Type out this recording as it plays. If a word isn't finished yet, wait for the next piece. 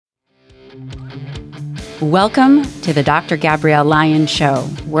Welcome to the Dr. Gabrielle Lyon Show,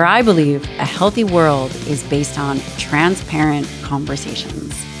 where I believe a healthy world is based on transparent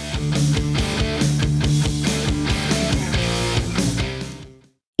conversations.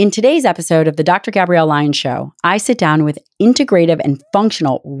 In today's episode of the Dr. Gabrielle Lyon Show, I sit down with integrative and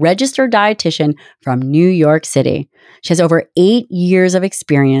functional registered dietitian from New York City. She has over 8 years of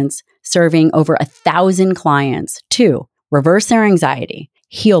experience serving over 1,000 clients to reverse their anxiety,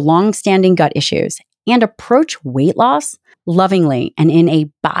 heal long-standing gut issues, and approach weight loss lovingly and in a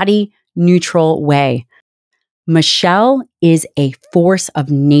body-neutral way. Michelle is a force of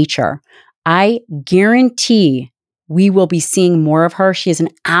nature. I guarantee we will be seeing more of her. She is an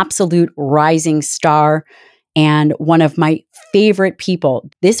absolute rising star and one of my favorite people.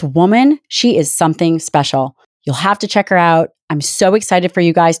 This woman, she is something special. You'll have to check her out. I'm so excited for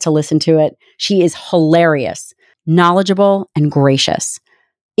you guys to listen to it. She is hilarious, knowledgeable, and gracious.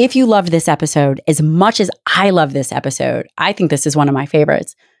 If you loved this episode as much as I love this episode, I think this is one of my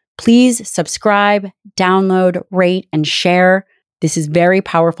favorites. Please subscribe, download, rate, and share. This is very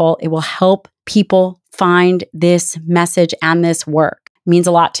powerful. It will help people find this message and this work. It means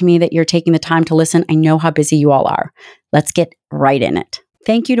a lot to me that you're taking the time to listen. I know how busy you all are. Let's get right in it.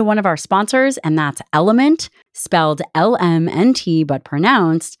 Thank you to one of our sponsors, and that's Element, spelled LMNT, but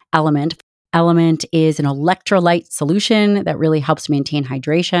pronounced Element. Element is an electrolyte solution that really helps maintain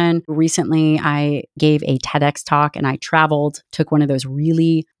hydration. Recently, I gave a TEDx talk and I traveled, took one of those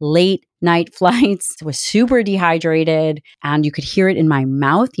really late night flights, was super dehydrated, and you could hear it in my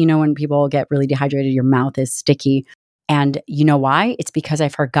mouth. You know, when people get really dehydrated, your mouth is sticky. And you know why? It's because I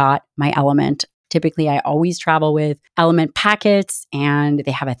forgot my Element. Typically, I always travel with Element packets, and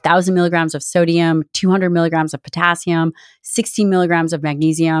they have 1,000 milligrams of sodium, 200 milligrams of potassium, 60 milligrams of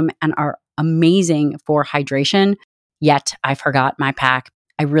magnesium, and are amazing for hydration. Yet I forgot my pack.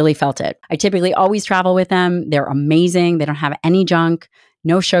 I really felt it. I typically always travel with them. They're amazing. They don't have any junk,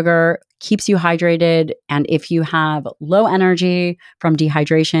 no sugar, keeps you hydrated. And if you have low energy from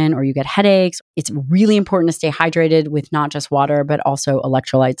dehydration or you get headaches, it's really important to stay hydrated with not just water, but also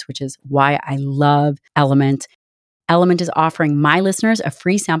electrolytes, which is why I love Element. Element is offering my listeners a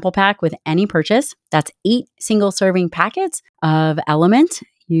free sample pack with any purchase. That's 8 single serving packets of Element.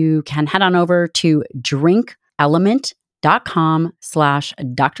 You can head on over to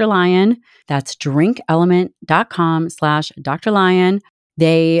drinkelement.com/Dr. Lyon. That's drinkelement.com/Dr. Lyon.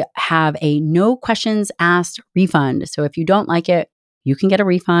 They have a no questions asked refund. So if you don't like it, you can get a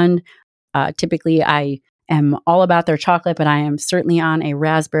refund. Typically, I am all about their chocolate, but I am certainly on a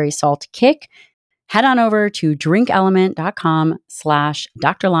raspberry salt kick. Head on over to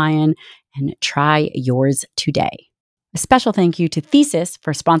drinkelement.com/Dr. Lyon and try yours today. A special thank you to Thesis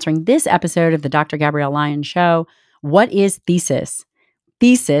for sponsoring this episode of the Dr. Gabrielle Lyon Show. What is Thesis?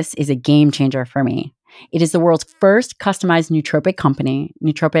 Thesis is a game changer for me. It is the world's first customized nootropic company.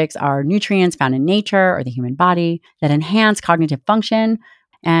 Nootropics are nutrients found in nature or the human body that enhance cognitive function.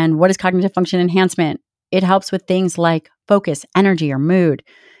 And what is cognitive function enhancement? It helps with things like focus, energy, or mood.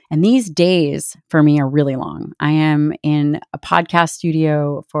 And these days for me are really long. I am in a podcast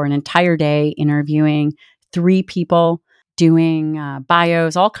studio for an entire day interviewing 3 people, doing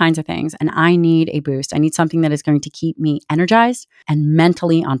bios, all kinds of things. And I need a boost. I need something that is going to keep me energized and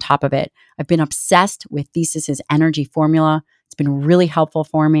mentally on top of it. I've been obsessed with Thesis's energy formula. It's been really helpful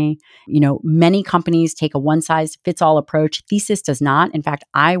for me. You know, many companies take a one-size-fits-all approach. Thesis does not. In fact,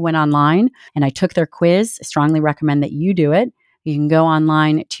 I went online and I took their quiz. I strongly recommend that you do it. You can go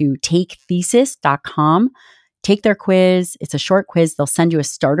online to takethesis.com. Take their quiz. It's a short quiz. They'll send you a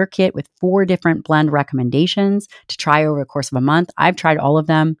starter kit with 4 different blend recommendations to try over the course of a month. I've tried all of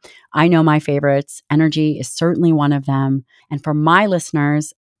them. I know my favorites. Energy is certainly one of them. And for my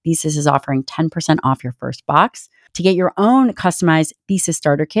listeners, Thesis is offering 10% off your first box. To get your own customized Thesis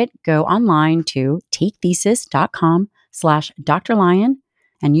starter kit, go online to takethesis.com/Dr. Lyon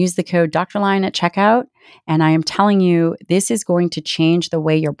and use the code Dr. Lyon at checkout. And I am telling you, this is going to change the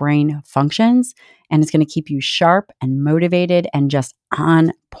way your brain functions, and it's going to keep you sharp and motivated and just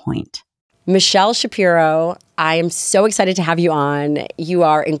on point. Michelle Shapiro, I am so excited to have you on. You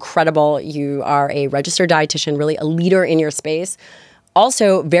are incredible. You are a registered dietitian, really a leader in your space.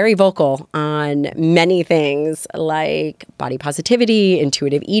 Also very vocal on many things like body positivity,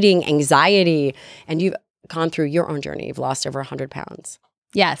 intuitive eating, anxiety, and you've gone through your own journey. You've lost over 100 pounds.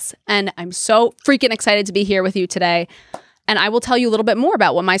 Yes. And I'm so freaking excited to be here with you today. And I will tell you a little bit more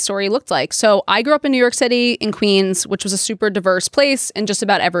about what my story looked like. So I grew up in New York City, in Queens, which was a super diverse place in just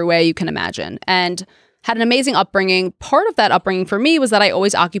about every way you can imagine. And had an amazing upbringing. Part of that upbringing for me was that I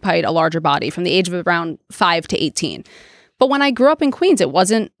always occupied a larger body from the age of around 5 to 18. But when I grew up in Queens, it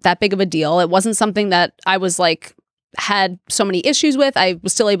wasn't that big of a deal. It wasn't something that I was like, had so many issues with. I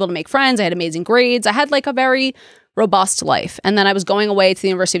was still able to make friends. I had amazing grades. I had like a very robust life. And then I was going away to the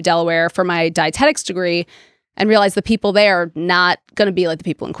University of Delaware for my dietetics degree and realized the people there are not going to be like the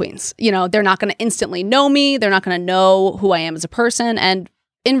people in Queens. You know, they're not going to instantly know me. They're not going to know who I am as a person. And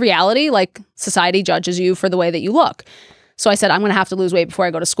in reality, like society judges you for the way that you look. So I said, I'm going to have to lose weight before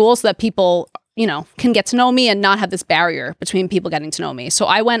I go to school so that people, you know, can get to know me and not have this barrier between people getting to know me. So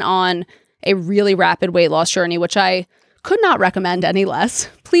I went on a really rapid weight loss journey, which I could not recommend any less.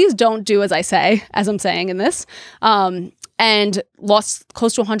 Please don't do as I say, as I'm saying in this. And lost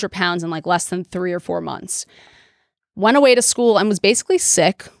close to 100 pounds in like less than 3 or 4 months. Went away to school and was basically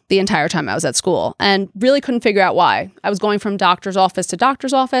sick the entire time I was at school and really couldn't figure out why. I was going from doctor's office to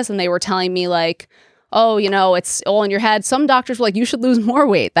doctor's office and they were telling me like, oh, you know, it's all in your head. Some doctors were like, you should lose more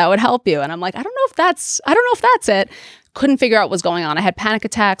weight. That would help you. And I'm like, I don't know if that's it. Couldn't figure out what was going on. I had panic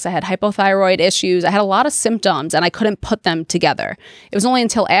attacks. I had hypothyroid issues. I had a lot of symptoms and I couldn't put them together. It was only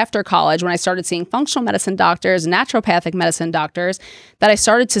until after college when I started seeing functional medicine doctors, naturopathic medicine doctors, that I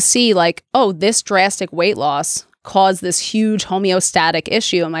started to see like, oh, this drastic weight loss caused this huge homeostatic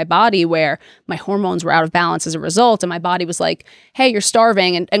issue in my body where my hormones were out of balance as a result. And my body was like, hey, you're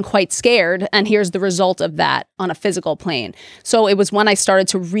starving and quite scared. And here's the result of that on a physical plane. So it was when I started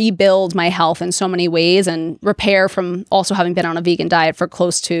to rebuild my health in so many ways and repair from also having been on a vegan diet for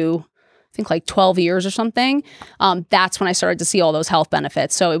close to, I think like 12 years or something. That's when I started to see all those health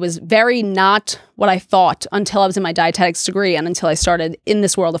benefits. So it was very not what I thought until I was in my dietetics degree and until I started in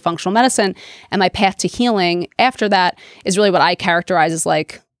this world of functional medicine. And my path to healing after that is really what I characterize as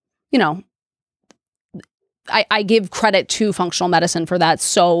like, you know, I give credit to functional medicine for that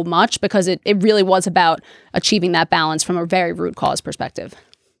so much because it really was about achieving that balance from a very root cause perspective.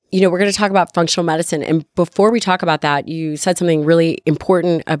 You know, we're going to talk about functional medicine. And before we talk about that, you said something really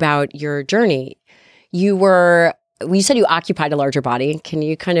important about your journey. You said you occupied a larger body. Can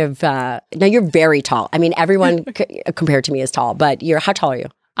you kind of, now you're very tall. I mean, everyone compared to me is tall, but how tall are you?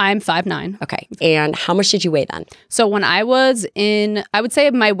 I'm 5'9". Okay. And how much did you weigh then? So when I was I would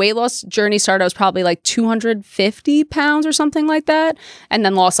say my weight loss journey started, I was probably like 250 pounds or something like that. And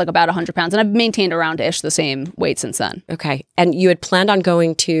then lost like about 100 pounds. And I've maintained around-ish the same weight since then. Okay. And you had planned on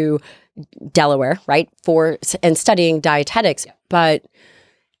going to Delaware, right? And studying dietetics. Yeah. But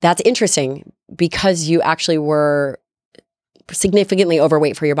that's interesting because you actually were significantly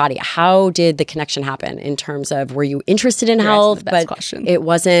overweight for your body. How did the connection happen in terms of, were you interested in health, but question. It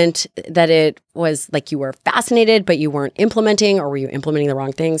wasn't that it was like you were fascinated, but you weren't implementing, or were you implementing the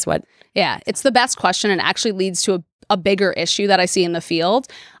wrong things? What? Yeah, it's the best question and actually leads to a bigger issue that I see in the field.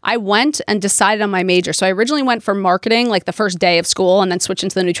 I went and decided on my major. So I originally went for marketing like the first day of school and then switched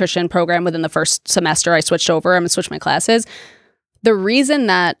into the nutrition program within the first semester. I switched over. I'm going to switch my classes. The reason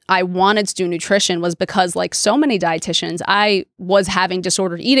that I wanted to do nutrition was because, like so many dietitians, I was having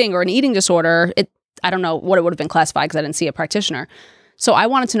disordered eating or an eating disorder. I don't know what it would have been classified because I didn't see a practitioner. So I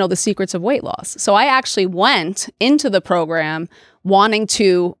wanted to know the secrets of weight loss. So I actually went into the program wanting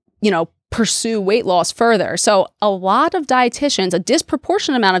to, you know, pursue weight loss further. So a lot of dietitians, a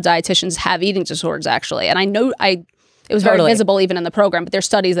disproportionate amount of dietitians have eating disorders actually. And I know it was very visible even in the program, but there's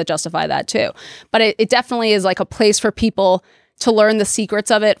studies that justify that too. But it definitely is like a place for people to learn the secrets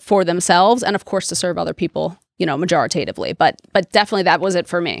of it for themselves and of course to serve other people, you know, majoritatively. But definitely that was it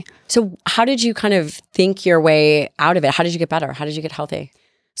for me. So how did you kind of think your way out of it? How did you get better? How did you get healthy?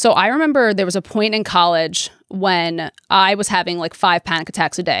 So I remember there was a point in college when I was having like 5 panic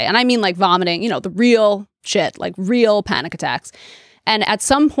attacks a day. And I mean like vomiting, you know, the real shit, like real panic attacks. And at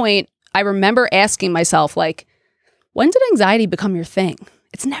some point I remember asking myself like, when did anxiety become your thing?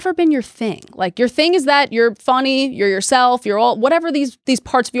 It's never been your thing. Like your thing is that you're funny, you're yourself, you're all, whatever these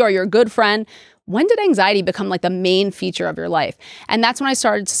parts of you are, you're a good friend. When did anxiety become like the main feature of your life? And that's when I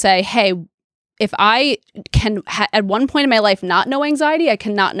started to say, hey, if I can, at one point in my life, not know anxiety, I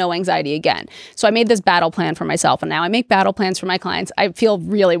cannot know anxiety again. So I made this battle plan for myself. And now I make battle plans for my clients. I feel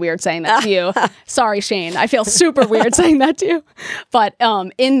really weird saying that to you. Sorry, Shane. I feel super weird saying that to you. But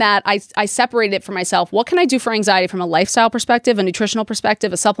in that, I separated it for myself. What can I do for anxiety from a lifestyle perspective, a nutritional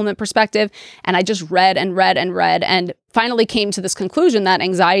perspective, a supplement perspective? And I just read and read and read and finally came to this conclusion that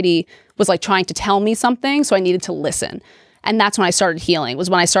anxiety was like trying to tell me something. So I needed to listen. And that's when I started healing, was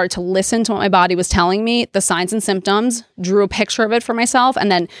when I started to listen to what my body was telling me, the signs and symptoms, drew a picture of it for myself,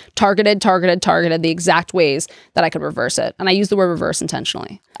 and then targeted the exact ways that I could reverse it. And I use the word reverse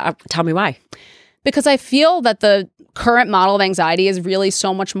intentionally. Tell me why. Because I feel that the current model of anxiety is really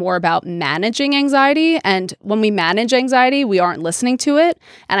so much more about managing anxiety. And when we manage anxiety, we aren't listening to it.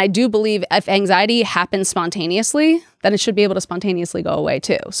 And I do believe if anxiety happens spontaneously, then it should be able to spontaneously go away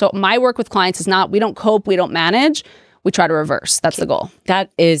too. So my work with clients is not, we don't cope, we don't manage, we try to reverse. That's the goal.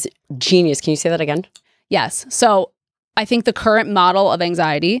 That is genius. Can you say that again? Yes. So I think the current model of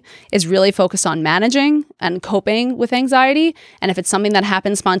anxiety is really focused on managing and coping with anxiety. And if it's something that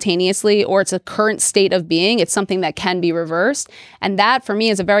happens spontaneously or it's a current state of being, it's something that can be reversed. And that for me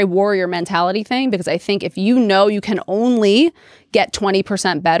is a very warrior mentality thing, because I think if you know you can only get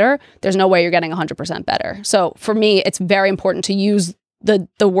 20% better, there's no way you're getting 100% better. So for me, it's very important to use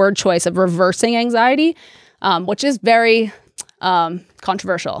the word choice of reversing anxiety, which is very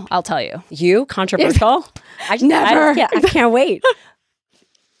controversial, I'll tell you. You? Controversial? Never. I can't wait.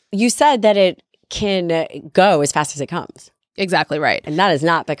 You said that it can go as fast as it comes. Exactly right. And that is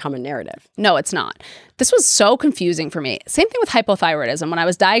not the common narrative. No, it's not. This was so confusing for me. Same thing with hypothyroidism. When I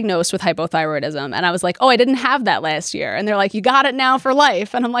was diagnosed with hypothyroidism and I was like, oh, I didn't have that last year. And they're like, you got it now for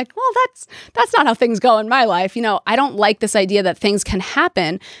life. And I'm like, well, that's not how things go in my life. You know, I don't like this idea that things can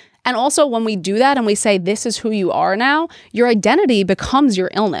happen. And also when we do that and we say, this is who you are now, your identity becomes your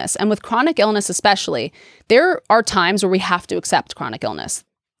illness. And with chronic illness especially, there are times where we have to accept chronic illness.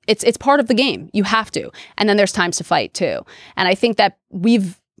 It's part of the game. You have to. And then there's times to fight too. And I think that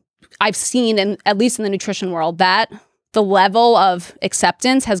I've seen, at least in the nutrition world, that the level of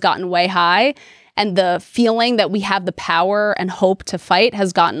acceptance has gotten way high. And the feeling that we have the power and hope to fight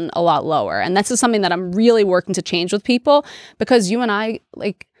has gotten a lot lower. And this is something that I'm really working to change with people, because you and I,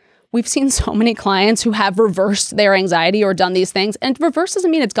 we've seen so many clients who have reversed their anxiety or done these things. And reverse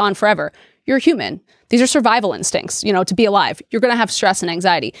doesn't mean it's gone forever. You're human. These are survival instincts, to be alive. You're going to have stress and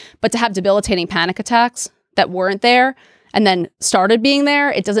anxiety. But to have debilitating panic attacks that weren't there and then started being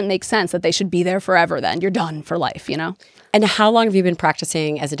there, it doesn't make sense that they should be there forever then. You're done for life, And how long have you been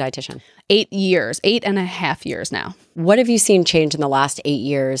practicing as a dietitian? 8 years, 8.5 years now. What have you seen change in the last 8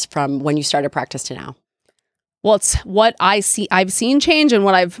 years from when you started practice to now? Well, it's what I've seen change and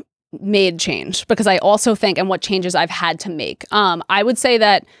what I've made change, because I also think, and what changes I've had to make. I would say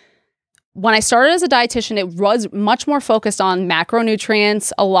that when I started as a dietitian, it was much more focused on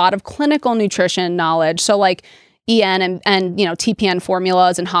macronutrients, a lot of clinical nutrition knowledge. So like EN and TPN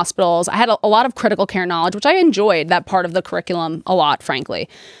formulas in hospitals. I had a lot of critical care knowledge, which I enjoyed that part of the curriculum a lot, frankly.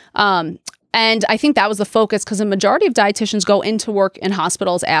 And I think that was the focus, because the majority of dietitians go into work in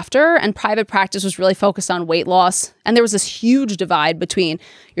hospitals after, and private practice was really focused on weight loss. And there was this huge divide between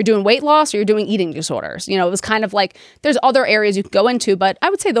you're doing weight loss or you're doing eating disorders. It was kind of like there's other areas you could go into, but I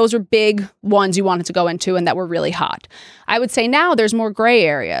would say those are big ones you wanted to go into and that were really hot. I would say now there's more gray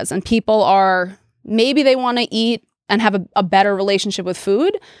areas, and people maybe they want to eat and have a better relationship with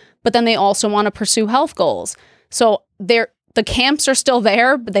food, but then they also want to pursue health goals. So the camps are still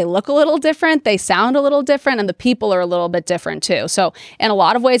there, but they look a little different. They sound a little different, and the people are a little bit different too. So in a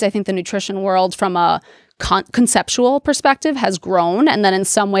lot of ways, I think the nutrition world from a conceptual perspective has grown. And then in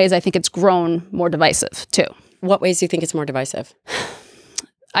some ways, I think it's grown more divisive too. What ways do you think it's more divisive?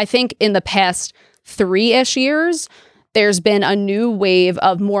 I think in the past 3-ish years, there's been a new wave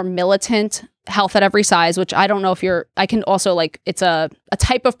of more militant health at every size, which I don't know if I can also it's a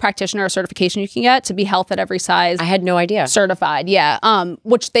type of practitioner or certification you can get to be health at every size. I had no idea. Certified, yeah.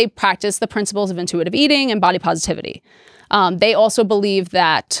 Which they practice the principles of intuitive eating and body positivity. They also believe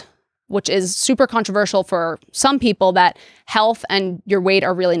that, which is super controversial for some people, that health and your weight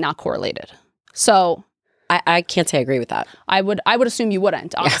are really not correlated. So I can't say I agree with that. I would assume you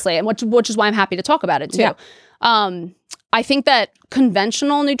wouldn't, honestly, and which is why I'm happy to talk about it too. Yeah. I think that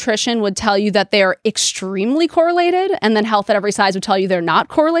conventional nutrition would tell you that they're extremely correlated, and then health at every size would tell you they're not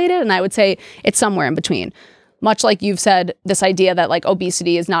correlated. And I would say it's somewhere in between. Much like you've said, this idea that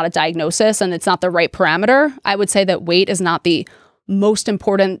obesity is not a diagnosis and it's not the right parameter. I would say that weight is not the most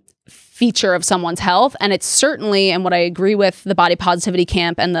important feature of someone's health. And it's certainly, and what I agree with the body positivity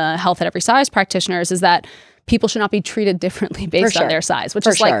camp and the health at every size practitioners, is that people should not be treated differently based on their size, which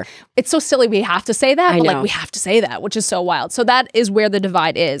is it's so silly we have to say that, but we have to say that, which is so wild. So that is where the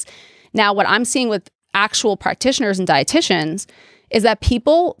divide is. Now, what I'm seeing with actual practitioners and dietitians is that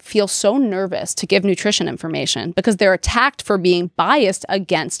people feel so nervous to give nutrition information because they're attacked for being biased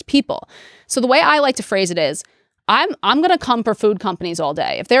against people. So the way I like to phrase it is, I'm going to come for food companies all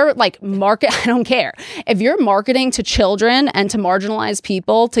day. If they're I don't care. If you're marketing to children and to marginalized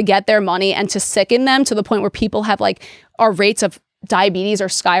people to get their money and to sicken them to the point where people have our rates of diabetes are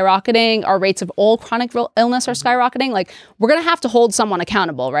skyrocketing, our rates of all chronic illness are skyrocketing, we're going to have to hold someone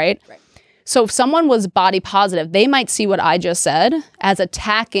accountable, right? So if someone was body positive, they might see what I just said as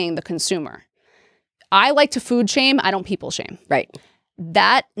attacking the consumer. I like to food shame. I don't people shame. Right.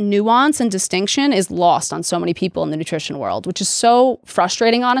 That nuance and distinction is lost on so many people in the nutrition world, which is so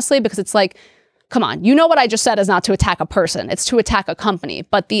frustrating, honestly, because it's like, come on, you know what I just said is not to attack a person, it's to attack a company.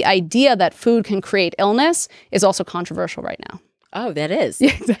 But the idea that food can create illness is also controversial right now. Oh, that is. Yeah,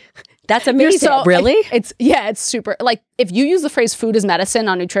 exactly. That's amazing. Really? It's super, like, if you use the phrase food is medicine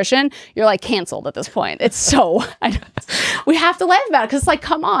on nutrition, you're like canceled at this point. It's so, we have to laugh about it because it's like,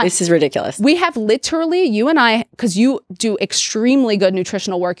 come on. This is ridiculous. We have literally, you and I, because you do extremely good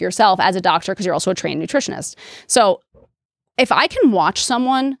nutritional work yourself as a doctor, because you're also a trained nutritionist. So if I can watch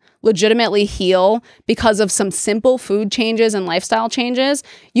someone legitimately heal because of some simple food changes and lifestyle changes,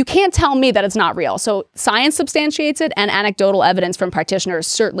 you can't tell me that it's not real. So science substantiates it, and anecdotal evidence from practitioners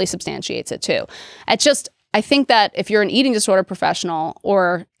certainly substantiates it too. It's just, I think that if you're an eating disorder professional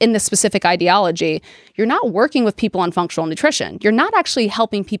or in this specific ideology, you're not working with people on functional nutrition. You're not actually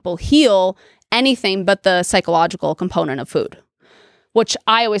helping people heal anything but the psychological component of food, which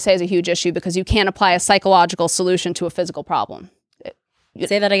I always say is a huge issue because you can't apply a psychological solution to a physical problem.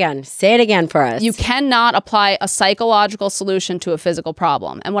 Say that again. Say it again for us. You cannot apply a psychological solution to a physical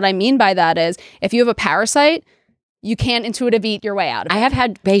problem. And what I mean by that is if you have a parasite, you can't intuitively eat your way out of it. I have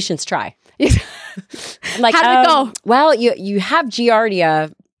had patients try. Like, how did it go? Well, you have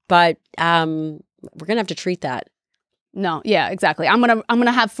Giardia, but we're gonna have to treat that. No, yeah, exactly. I'm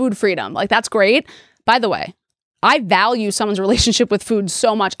gonna have food freedom. Like, that's great. By the way, I value someone's relationship with food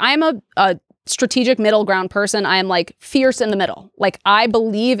so much. I'm a strategic middle ground person. I am like fierce in the middle. Like, I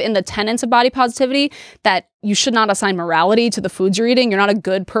believe in the tenets of body positivity that you should not assign morality to the foods you're eating. You're not a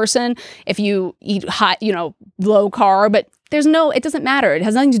good person if you eat high, low carb, but it doesn't matter. It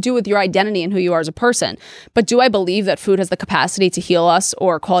has nothing to do with your identity and who you are as a person. But do I believe that food has the capacity to heal us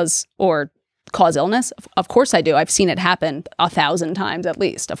or cause illness? Of course I do. I've seen it happen 1,000 times at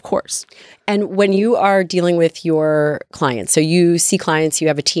least, of course. And when you are dealing with your clients, so you see clients, you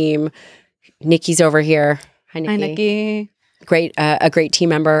have a team. Nikki's over here. Hi, Nikki. Hi, Nikki. Great, a great team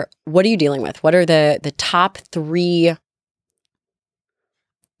member. What are you dealing with? What are the top 3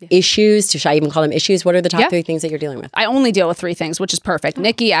 issues? Should I even call them issues? What are the top 3 things that you're dealing with? I only deal with 3 things, which is perfect.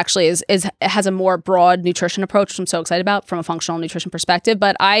 Nikki actually has a more broad nutrition approach, which I'm so excited about from a functional nutrition perspective.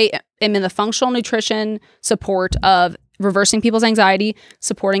 But I am in the functional nutrition support of reversing people's anxiety,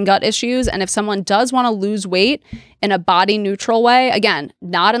 supporting gut issues. And if someone does want to lose weight in a body neutral way, again,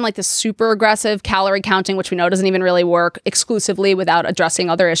 not in like the super aggressive calorie counting, which we know doesn't even really work exclusively without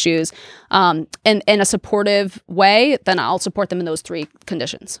addressing other issues, in a supportive way, then I'll support them in those 3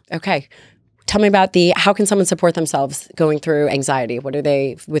 conditions. Okay. Tell me about how can someone support themselves going through anxiety? What are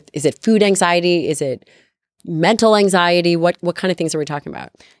they with? Is it food anxiety? Is it mental anxiety? What kind of things are we talking about?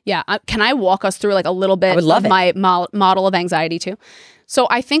 Yeah. Can I walk us through like a little bit of my model of anxiety too? So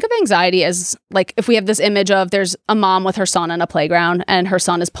I think of anxiety as like, if we have this image of there's a mom with her son in a playground and her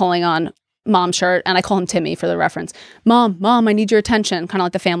son is pulling on mom's shirt, and I call him Timmy for the reference. Mom, I need your attention. Kind of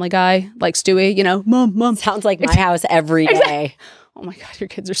like the Family Guy, like Stewie, mom. Sounds like my house every day. Exactly. Oh my God, your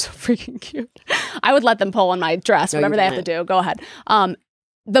kids are so freaking cute. I would let them pull on my dress, whatever they have to do. Go ahead.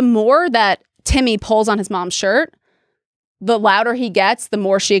 The more that Timmy pulls on his mom's shirt, the louder he gets, the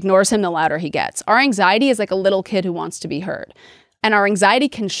more she ignores him, the louder he gets. Our anxiety is like a little kid who wants to be heard. And our anxiety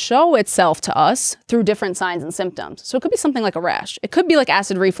can show itself to us through different signs and symptoms. So it could be something like a rash. It could be like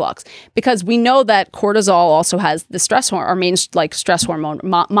acid reflux, because we know that cortisol also has the stress hormone, our main like stress hormone,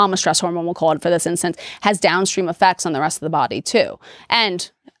 mama stress hormone, we'll call it for this instance, has downstream effects on the rest of the body too. And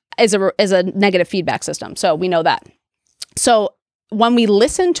is a negative feedback system. So we know that. So when we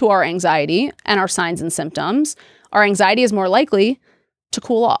listen to our anxiety and our signs and symptoms, our anxiety is more likely to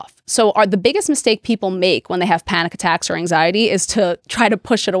cool off. So the biggest mistake people make when they have panic attacks or anxiety is to try to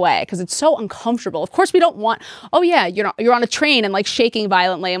push it away because it's so uncomfortable. Of course, we don't want, you're on a train and like shaking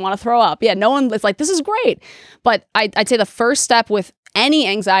violently and want to throw up. Yeah, no one is like, this is great. But I'd say the first step with any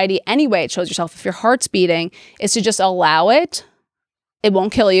anxiety, any way it shows yourself, if your heart's beating, is to just allow it. It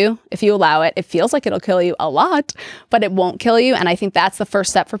won't kill you if you allow it. It feels like it'll kill you a lot, but it won't kill you. And I think that's the first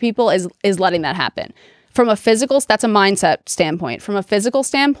step for people is letting that happen. From a physical, that's a mindset standpoint. From a physical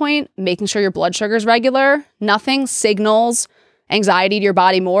standpoint, making sure your blood sugar is regular, nothing signals anxiety to your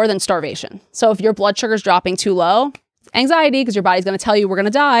body more than starvation. So if your blood sugar is dropping too low, anxiety, because your body's going to tell you we're going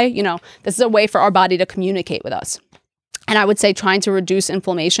to die, this is a way for our body to communicate with us. And I would say trying to reduce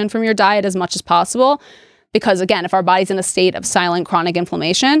inflammation from your diet as much as possible. Because again, if our body's in a state of silent chronic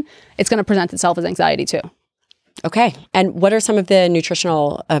inflammation, it's going to present itself as anxiety too. Okay. And what are some of the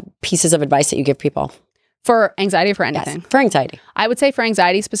nutritional pieces of advice that you give people? For anxiety or for anything? Yes, for anxiety. I would say for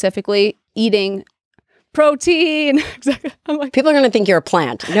anxiety specifically, eating protein. Exactly. I'm like, People are going to think you're a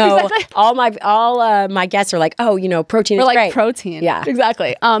plant. No, Exactly. all my guests are like, oh, protein we're is like great. protein. Yeah.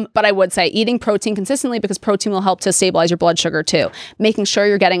 Exactly. But I would say eating protein consistently, because protein will help to stabilize your blood sugar too. Making sure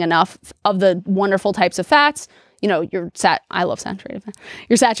you're getting enough of the wonderful types of fats. I love saturated fat.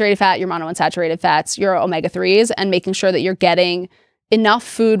 Your saturated fat, your monounsaturated fats, your omega-3s, and making sure that you're getting enough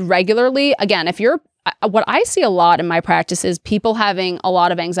food regularly. Again, what I see a lot in my practice is people having a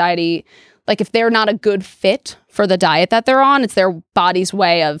lot of anxiety. Like if they're not a good fit for the diet that they're on, it's their body's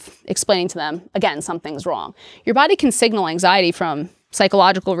way of explaining to them, again, something's wrong. Your body can signal anxiety from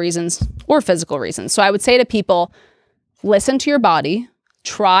psychological reasons or physical reasons. So I would say to people, listen to your body,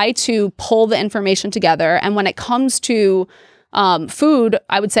 try to pull the information together. And when it comes to food,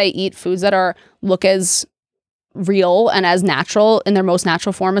 I would say eat foods that look as real and as natural in their most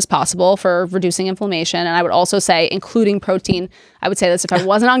natural form as possible for reducing inflammation. And I would also say including protein. I would say this if I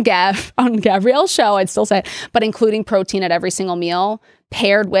wasn't on Gabrielle's show, I'd still say it, but including protein at every single meal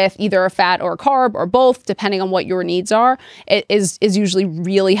paired with either a fat or a carb or both, depending on what your needs are, it is usually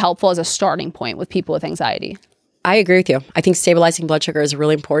really helpful as a starting point with people with anxiety. I agree with you. I think stabilizing blood sugar is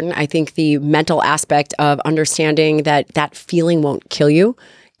really important. I think the mental aspect of understanding that feeling won't kill you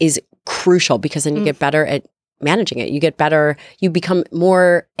is crucial, because then you get better at managing it. You become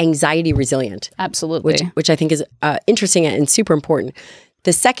more anxiety resilient. Absolutely. Which I think is interesting and super important.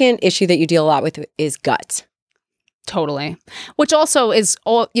 The second issue that you deal a lot with is guts. Totally. Which also is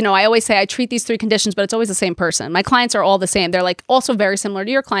all, I always say I treat these 3 conditions, but it's always the same person. My clients are all the same. They're like also very similar to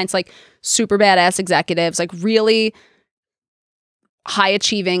your clients, like super badass executives, like really high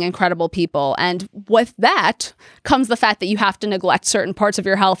achieving, incredible people. And with that comes the fact that you have to neglect certain parts of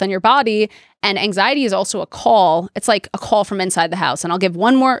your health and your body. And anxiety is also a call. It's like a call from inside the house. And I'll give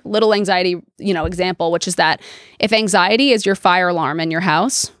one more little anxiety, example, which is that if anxiety is your fire alarm in your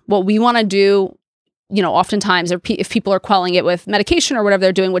house, what we want to do, oftentimes if people are quelling it with medication or whatever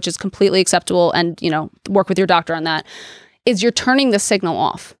they're doing, which is completely acceptable, and, work with your doctor on that, is you're turning the signal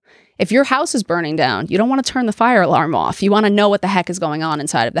off. If your house is burning down, you don't want to turn the fire alarm off. You want to know what the heck is going on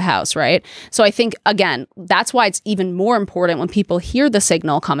inside of the house, right? So I think, again, that's why it's even more important when people hear the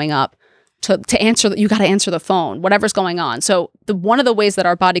signal coming up to answer, you got to answer the phone, whatever's going on. So one of the ways that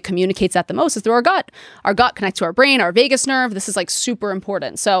our body communicates that the most is through our gut. Our gut connects to our brain, our vagus nerve. This is like super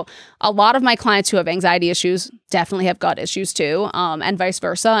important. So a lot of my clients who have anxiety issues definitely have gut issues too, and vice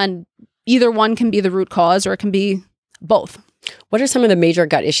versa. And either one can be the root cause, or it can be both. What are some of the major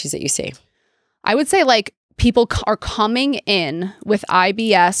gut issues that you see? I would say like people are coming in with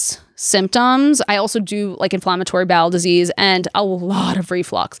IBS symptoms. I also do like inflammatory bowel disease and a lot of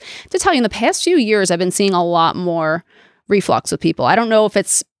reflux. To tell you, in the past few years, I've been seeing a lot more reflux with people. I don't know if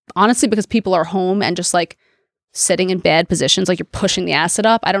it's honestly because people are home and just like sitting in bad positions, like you're pushing the acid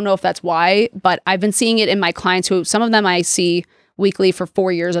up. I don't know if that's why, but I've been seeing it in my clients who, some of them I see weekly for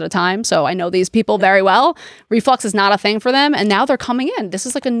 4 years at a time. So I know these people very well. Reflux is not a thing for them. And now they're coming in. This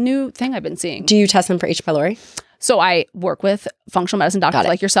is like a new thing I've been seeing. Do you test them for H. pylori? So I work with functional medicine doctors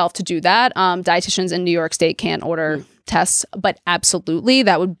like yourself to do that. Dietitians in New York State can't order tests, but absolutely,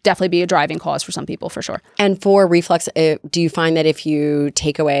 that would definitely be a driving cause for some people for sure. And for reflux, do you find that if you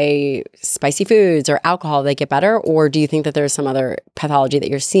take away spicy foods or alcohol, they get better? Or do you think that there's some other pathology that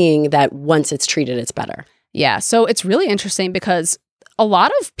you're seeing that once it's treated, it's better? Yeah, so it's really interesting because a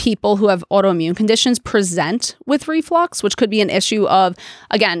lot of people who have autoimmune conditions present with reflux, which could be an issue of,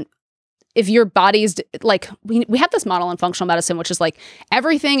 again, if your body's like, we have this model in functional medicine, which is like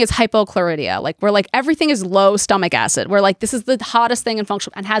everything is hypochlorhydria. Like we're like, everything is low stomach acid. We're like, this is the hottest thing in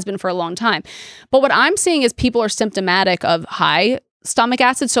functional and has been for a long time. But what I'm seeing is people are symptomatic of high stomach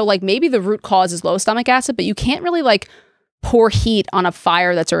acid. So like maybe the root cause is low stomach acid, but you can't really like pour heat on a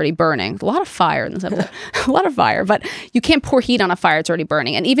fire that's already burning. A lot of fire in this episode. A lot of fire, but you can't pour heat on a fire that's already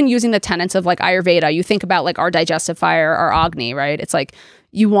burning. And even using the tenets of like Ayurveda, you think about like our digestive fire, our Agni, right? It's like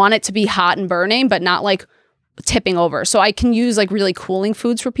you want it to be hot and burning, but not like tipping over. So I can use like really cooling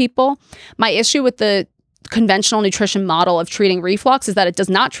foods for people. My issue with the conventional nutrition model of treating reflux is that it does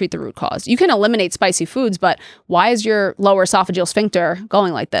not treat the root cause. You can eliminate spicy foods, but why is your lower esophageal sphincter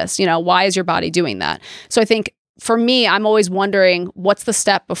going like this? You know, why is your body doing that? So I think for me, I'm always wondering what's the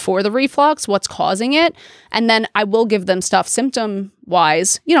step before the reflux, what's causing it? And then I will give them stuff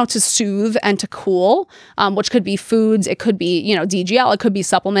symptom-wise, you know, to soothe and to cool, which could be foods, it could be, you know, DGL, it could be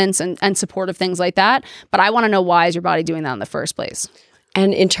supplements and supportive things like that. But I want to know, why is your body doing that in the first place?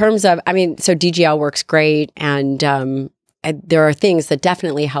 And in terms of, I mean, so DGL works great, and there are things that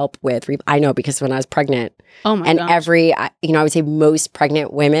definitely help with, I know because when I was pregnant, oh my and gosh. I would say most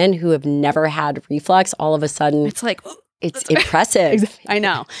pregnant women who have never had reflux, all of a sudden, it's like, It's impressive. I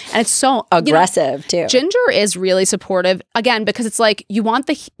know. And it's so aggressive too. Ginger is really supportive, again, because it's like you want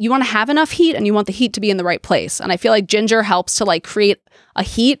to have enough heat and you want the heat to be in the right place. And I feel like ginger helps to like create a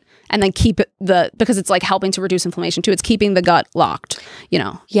heat and then keep because it's like helping to reduce inflammation too. It's keeping the gut locked,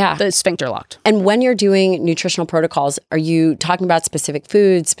 the sphincter locked. And when you're doing nutritional protocols, are you talking about specific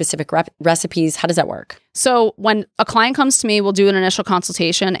foods, specific recipes? How does that work? So when a client comes to me, we'll do an initial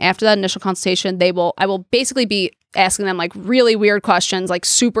consultation. After that initial consultation, I will basically be asking them like really weird questions, like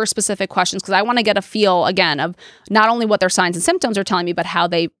super specific questions, because I want to get a feel, again, of not only what their signs and symptoms are telling me, but how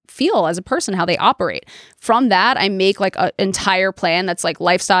they feel as a person, how they operate. From that, I make like an entire plan that's like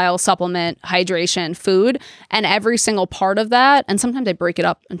lifestyle, supplement, hydration, food, and every single part of that, and sometimes I break it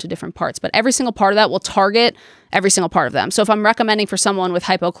up into different parts, but every single part of that will target every single part of them. So if I'm recommending for someone with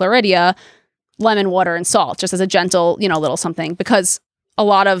hypochlorhydria, lemon water and salt, just as a gentle, little something, because a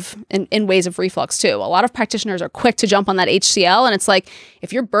lot of, in ways of reflux too, a lot of practitioners are quick to jump on that HCl. And it's like,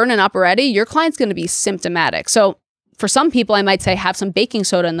 if you're burning up already, your client's going to be symptomatic. So for some people, I might say have some baking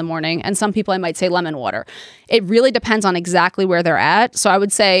soda in the morning. And some people I might say lemon water. It really depends on exactly where they're at. So I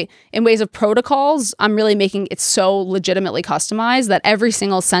would say in ways of protocols, I'm really making it so legitimately customized that every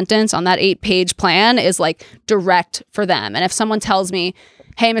single sentence on that 8-page plan is like direct for them. And if someone tells me,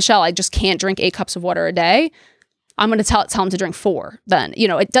 hey, Michelle, I just can't drink 8 cups of water a day, I'm going to tell them to drink 4. Then,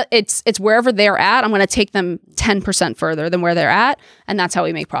 it's wherever they're at. I'm going to take them 10% further than where they're at. And that's how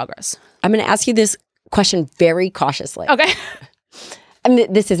we make progress. I'm going to ask you this question very cautiously. Okay. I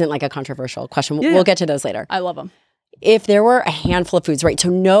mean, this isn't like a controversial question. Yeah. We'll get to those later. I love them. If there were a handful of foods, right? So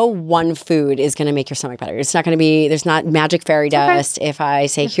no one food is going to make your stomach better. It's not going to be, there's not magic fairy dust. Okay. If I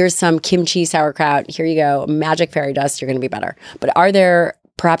say, here's some kimchi sauerkraut, here you go, magic fairy dust, you're going to be better. But are there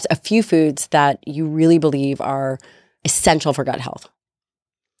perhaps a few foods that you really believe are essential for gut health?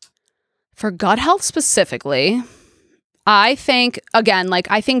 For gut health specifically, I think, again,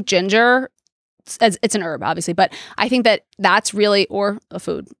 I think ginger, it's an herb, obviously, but I think that's really, or a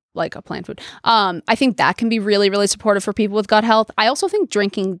food, like a plant food. I think that can be really, really supportive for people with gut health. I also think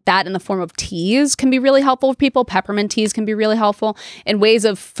drinking that in the form of teas can be really helpful for people. Peppermint teas can be really helpful. In ways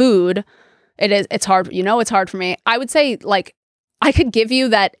of food, it's hard. It's hard for me. I would say, I could give you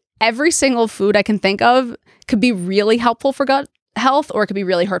that every single food I can think of could be really helpful for gut health, or it could be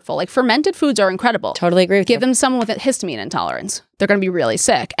really hurtful. Like fermented foods are incredible. Totally agree with you. Give them someone with a histamine intolerance. They're going to be really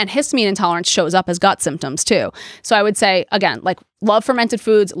sick. And histamine intolerance shows up as gut symptoms too. So I would say, again, love fermented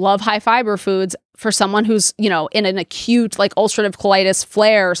foods, love high fiber foods. For someone who's, in an acute, ulcerative colitis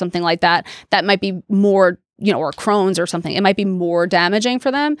flare or something like that, that might be more, or Crohn's or something. It might be more damaging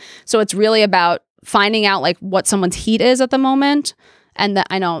for them. So it's really about finding out what someone's heat is at the moment. And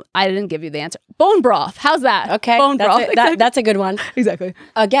I know I didn't give you the answer. Bone broth. How's that? Okay. Bone broth. That's a good one. Exactly.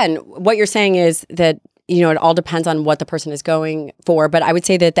 Again, what you're saying is that, it all depends on what the person is going for. But I would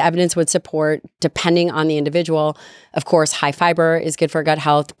say that the evidence would support, depending on the individual, of course, high fiber is good for gut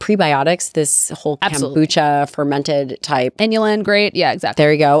health. Prebiotics, this whole kombucha fermented type. Inulin, great. Yeah, exactly.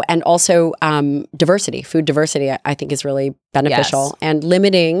 There you go. And also diversity, food diversity, I think is really beneficial. Yes. And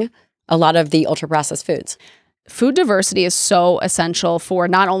limiting a lot of the ultra processed foods. Food diversity is so essential for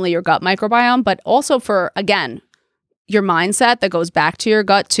not only your gut microbiome, but also for, again, your mindset that goes back to your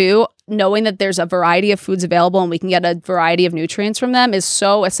gut too. Knowing that there's a variety of foods available and we can get a variety of nutrients from them is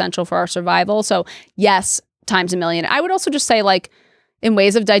so essential for our survival. So yes, times a million. I would also just say in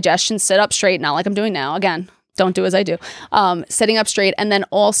ways of digestion, sit up straight, not like I'm doing now. Again, don't do as I do. Sitting up straight, and then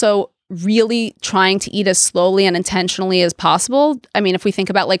also really trying to eat as slowly and intentionally as possible. I mean, if we think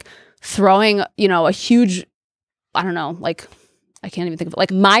about throwing, a huge, I don't know, I can't even think of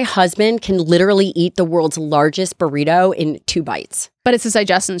it. My husband can literally eat the world's largest burrito in 2 bites. But it's his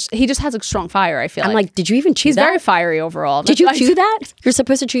digestion. He just has a strong fire, I feel. I'm like, did you even chew that? He's very fiery overall. Did you chew that? You're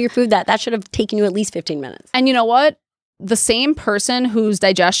supposed to chew your food. That should have taken you at least 15 minutes. And you know what? The same person whose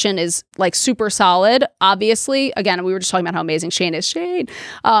digestion is super solid, obviously, again, we were just talking about how amazing Shane is. Shane.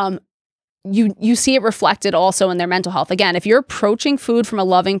 You see it reflected also in their mental health. Again, if you're approaching food from a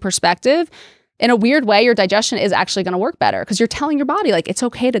loving perspective, in a weird way, your digestion is actually going to work better because you're telling your body, it's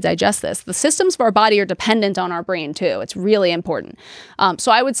okay to digest this. The systems of our body are dependent on our brain too. It's really important.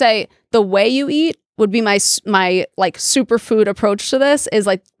 So I would say the way you eat would be my superfood approach to this is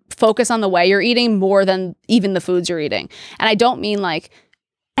focus on the way you're eating more than even the foods you're eating. And I don't mean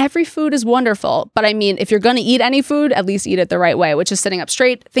every food is wonderful, but I mean, if you're going to eat any food, at least eat it the right way, which is sitting up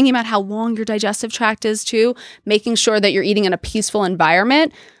straight, thinking about how long your digestive tract is too, making sure that you're eating in a peaceful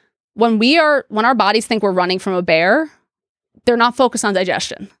environment. When our bodies think we're running from a bear, they're not focused on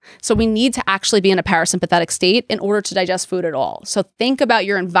digestion. So we need to actually be in a parasympathetic state in order to digest food at all. So think about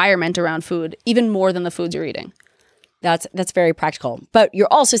your environment around food even more than the foods you're eating. That's very practical. But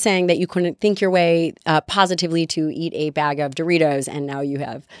you're also saying that you couldn't think your way positively to eat a bag of Doritos, and now you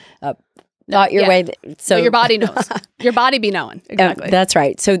have thought your way. So your body knows. Your body be knowing. Exactly. That's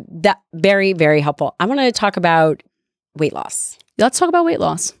right. So that very, very helpful. I want to talk about weight loss. Let's talk about weight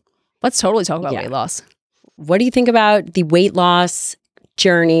loss. Let's totally talk about weight loss. What do you think about the weight loss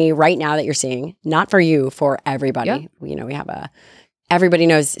journey right now that you're seeing? Not for you, for everybody. Yep. You know, we have everybody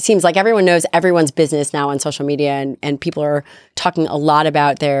knows, seems like everyone knows everyone's business now on social media, and people are talking a lot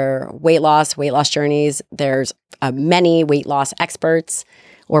about their weight loss journeys. There's many weight loss experts,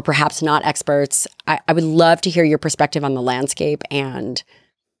 or perhaps not experts. I would love to hear your perspective on the landscape and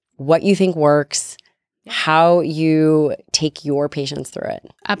what you think works, how you take your patients through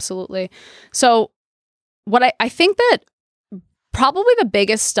it. Absolutely. So what I think that probably the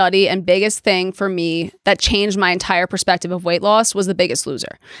biggest study and biggest thing for me that changed my entire perspective of weight loss was The Biggest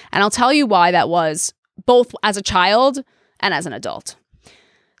Loser. And I'll tell you why that was, both as a child and as an adult.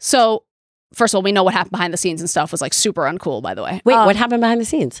 So first of all, we know what happened behind the scenes and stuff was like super uncool, by the way. Wait, what happened behind the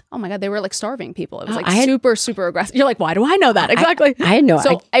scenes? Oh my God, they were like starving people. It was like super aggressive. You're like, why do I know that? Exactly. I had no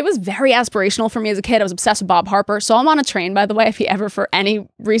idea. So it was very aspirational for me as a kid. I was obsessed with Bob Harper. So I'm on a train, by the way, if you ever for any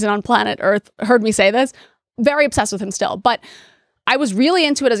reason on planet Earth heard me say this, very obsessed with him still. But I was really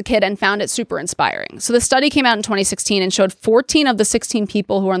into it as a kid and found it super inspiring. So the study came out in 2016 and showed 14 of the 16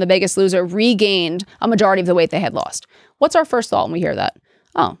 people who were on The Biggest Loser regained a majority of the weight they had lost. What's our first thought when we hear that?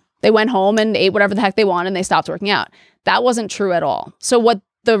 Oh, they went home and ate whatever the heck they wanted and they stopped working out. That wasn't true at all. So what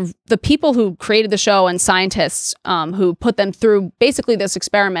the people who created the show and scientists who put them through basically this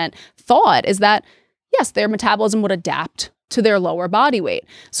experiment thought is that, yes, their metabolism would adapt to their lower body weight.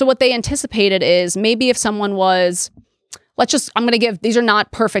 So what they anticipated is maybe if someone was, I'm going to give, these are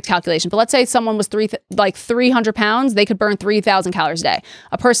not perfect calculations, but let's say someone was 300 pounds, they could burn 3,000 calories a day.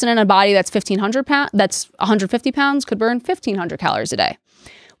 A person in a body that's 1,500 pounds, that's 150 pounds could burn 1,500 calories a day.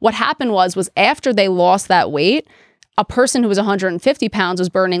 What happened was after they lost that weight, a person who was 150 pounds was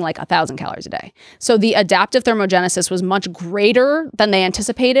burning like 1,000 calories a day. So the adaptive thermogenesis was much greater than they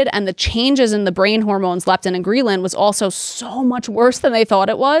anticipated. And the changes in the brain hormones, leptin and ghrelin, was also so much worse than they thought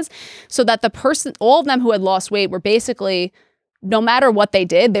it was. So that all of them who had lost weight were basically, no matter what they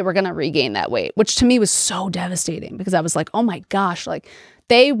did, they were going to regain that weight, which to me was so devastating because I was like, oh my gosh, like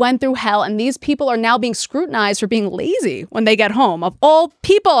they went through hell and these people are now being scrutinized for being lazy when they get home. Of all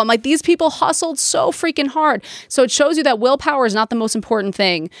people, I'm like, these people hustled so freaking hard. So it shows you that willpower is not the most important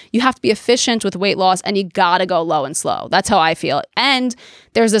thing. You have to be efficient with weight loss and you got to go low and slow. That's how I feel. And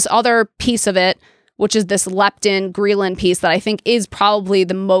there's this other piece of it, which is this leptin ghrelin piece that I think is probably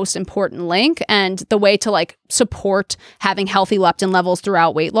the most important link. And the way to like support having healthy leptin levels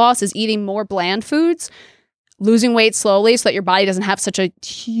throughout weight loss is eating more bland foods, losing weight slowly so that your body doesn't have such a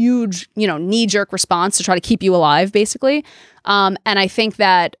huge, knee-jerk response to try to keep you alive, basically. And I think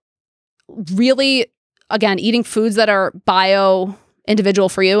that really, again, eating foods that are bio-individual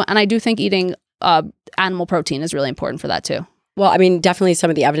for you. And I do think eating animal protein is really important for that too. Well, I mean, definitely some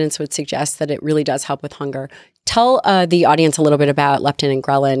of the evidence would suggest that it really does help with hunger. Tell the audience a little bit about leptin and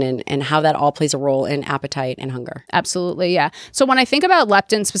ghrelin and how that all plays a role in appetite and hunger. Absolutely, yeah. So when I think about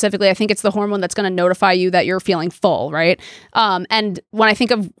leptin specifically, I think it's the hormone that's going to notify you that you're feeling full, right? And when I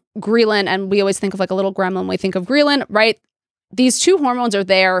think of ghrelin, and we always think of like a little gremlin when we think of ghrelin, right? These two hormones are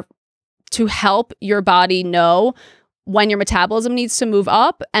there to help your body know when your metabolism needs to move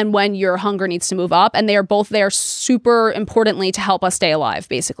up and when your hunger needs to move up. And they are both there super importantly to help us stay alive,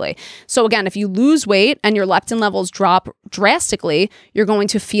 basically. So again, if you lose weight and your leptin levels drop drastically, you're going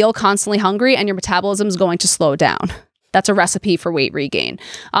to feel constantly hungry and your metabolism is going to slow down. That's a recipe for weight regain.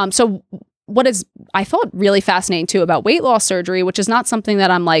 So what is, I thought, really fascinating too about weight loss surgery, which is not something that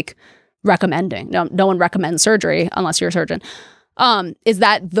I'm like recommending. No one recommends surgery unless you're a surgeon, is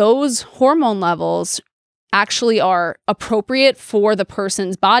that those hormone levels actually are appropriate for the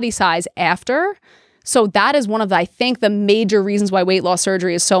person's body size after. So that is one of the, I think, the major reasons why weight loss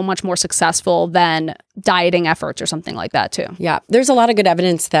surgery is so much more successful than dieting efforts or something like that too. Yeah, there's a lot of good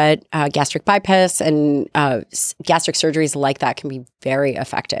evidence that gastric bypass and gastric surgeries like that can be very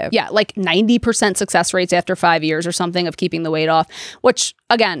effective. Yeah, like 90% success rates after 5 years or something of keeping the weight off, which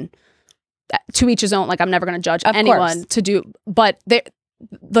again, to each his own, like I'm never going to judge anyone to do, but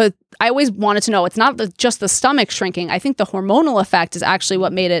I always wanted to know, it's not just the stomach shrinking. I think the hormonal effect is actually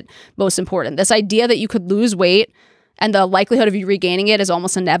what made it most important. This idea that you could lose weight and the likelihood of you regaining it is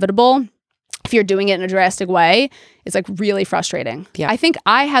almost inevitable if you're doing it in a drastic way is like really frustrating. Yeah. I think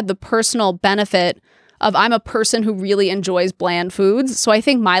I had the personal benefit of I'm a person who really enjoys bland foods. So I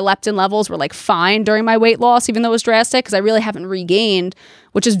think my leptin levels were like fine during my weight loss, even though it was drastic, because I really haven't regained,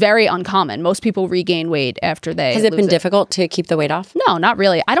 which is very uncommon. Most people regain weight after they Has it been difficult to keep the weight off? No, not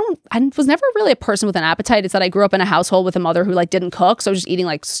really. I was never really a person with an appetite. It's that I grew up in a household with a mother who like didn't cook. So I was just eating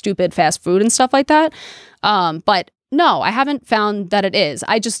like stupid fast food and stuff like that. But no, I haven't found that it is.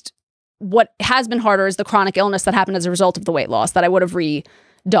 What has been harder is the chronic illness that happened as a result of the weight loss that I would have redone.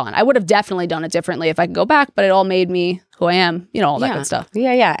 I would have definitely done it differently if I could go back, but it all made me who I am, all that good stuff.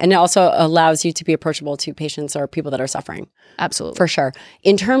 Yeah. And it also allows you to be approachable to patients or people that are suffering. Absolutely. For sure.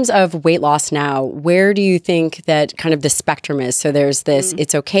 In terms of weight loss now, where do you think that kind of the spectrum is? So there's this,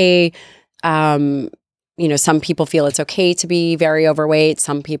 it's okay. Some people feel it's okay to be very overweight.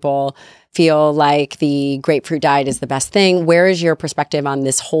 Some people feel like the grapefruit diet is the best thing. Where is your perspective on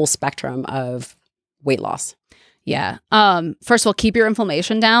this whole spectrum of weight loss? Yeah. First of all, keep your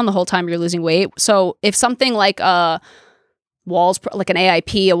inflammation down the whole time you're losing weight. So if something like an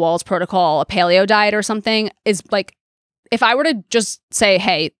AIP, a Wall's protocol, a paleo diet or something is like, if I were to just say,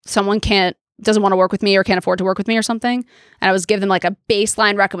 hey, someone doesn't want to work with me or can't afford to work with me or something, and I was give them like a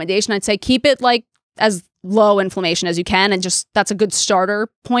baseline recommendation, I'd say keep it like as low inflammation as you can, and just that's a good starter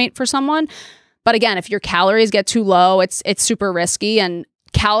point for someone. But again, if your calories get too low, it's super risky, and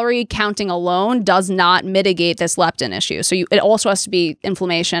calorie counting alone does not mitigate this leptin issue. So it also has to be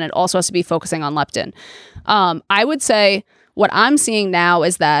inflammation. It also has to be focusing on leptin. I would say what I'm seeing now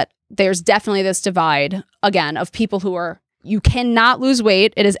is that there's definitely this divide, again, of people who you cannot lose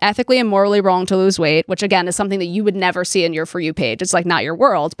weight. It is ethically and morally wrong to lose weight, which again is something that you would never see in your For You page. It's like not your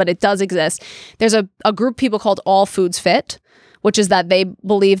world, but it does exist. There's a group of people called All Foods Fit, which is that they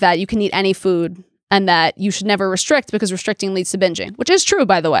believe that you can eat any food and that you should never restrict because restricting leads to binging, which is true,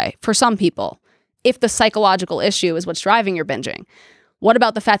 by the way, for some people, if the psychological issue is what's driving your binging. What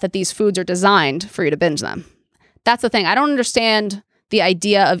about the fact that these foods are designed for you to binge them? That's the thing. I don't understand the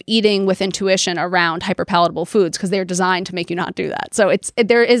idea of eating with intuition around hyperpalatable foods because they're designed to make you not do that. So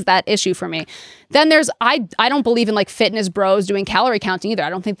there is that issue for me. Then there's, I don't believe in like fitness bros doing calorie counting either. I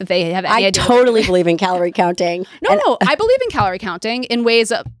don't think that they have any idea. I totally believe in calorie counting. No, I believe in calorie counting in ways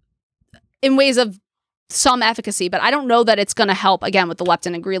of some efficacy, but I don't know that it's going to help, again, with the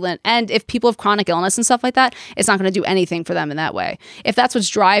leptin and ghrelin. And if people have chronic illness and stuff like that, it's not going to do anything for them in that way. If that's what's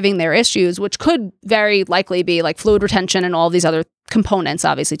driving their issues, which could very likely be like fluid retention and all these other components,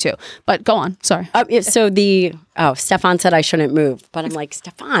 obviously, too. But go on. Sorry. Stefan said I shouldn't move, but I'm like,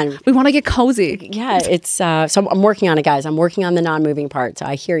 Stefan. We want to get cozy. Yeah, so I'm working on it, guys. I'm working on the non-moving part, so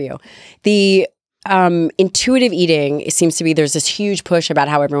I hear you. The intuitive eating, it seems to be there's this huge push about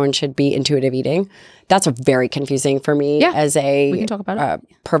how everyone should be intuitive eating. That's very confusing for me as we can talk about it.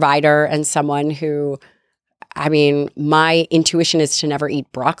 Provider and someone who, my intuition is to never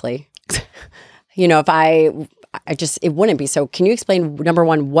eat broccoli. It wouldn't be. So can you explain, number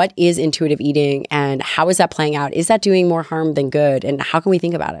one, what is intuitive eating and how is that playing out? Is that doing more harm than good? And how can we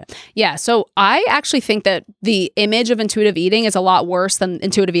think about it? Yeah. So I actually think that the image of intuitive eating is a lot worse than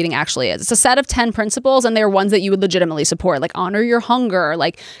intuitive eating actually is. It's a set of 10 principles and they're ones that you would legitimately support, like honor your hunger,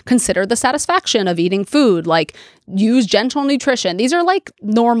 like consider the satisfaction of eating food, like use gentle nutrition. These are like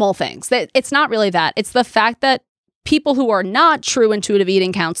normal things. It's not really that. It's the fact that people who are not true intuitive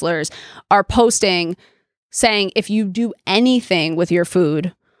eating counselors are posting saying if you do anything with your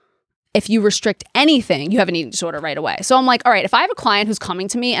food, if you restrict anything, you have an eating disorder right away. So I'm like, all right, if I have a client who's coming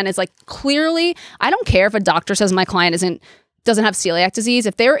to me and it's like clearly, I don't care if a doctor says my client doesn't have celiac disease.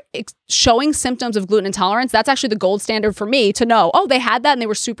 If they're showing symptoms of gluten intolerance, that's actually the gold standard for me to know, oh, they had that and they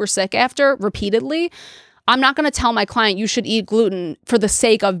were super sick after repeatedly. I'm not going to tell my client you should eat gluten for the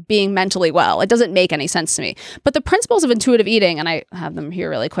sake of being mentally well. It doesn't make any sense to me. But the principles of intuitive eating, and I have them here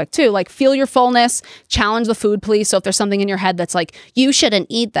really quick too, like feel your fullness, challenge the food police. So if there's something in your head that's like, you shouldn't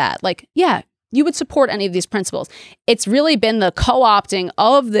eat that, like, yeah, you would support any of these principles. It's really been the co-opting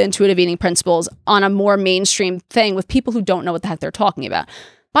of the intuitive eating principles on a more mainstream thing with people who don't know what the heck they're talking about.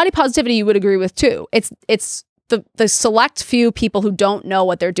 Body positivity, you would agree with too. It's the select few people who don't know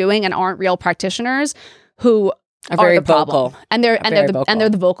what they're doing and aren't real practitioners who are very the problem. Vocal. And they're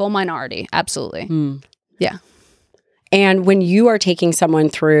the vocal minority. Absolutely. Yeah. And when you are taking someone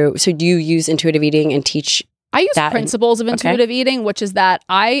through, so do you use intuitive eating and teach? I use principles of intuitive eating, which is that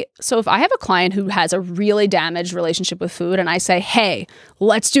so if I have a client who has a really damaged relationship with food and I say, hey,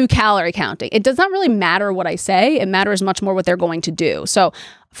 let's do calorie counting, it does not really matter what I say. It matters much more what they're going to do. So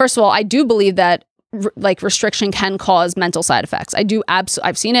first of all, I do believe that restriction can cause mental side effects.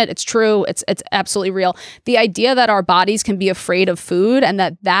 I've seen it. It's true. It's absolutely real. The idea that our bodies can be afraid of food and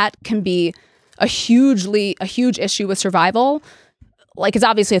that can be a huge issue with survival. Like, it's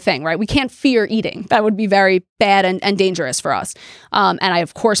obviously a thing, right? We can't fear eating. That would be very bad and dangerous for us. And I,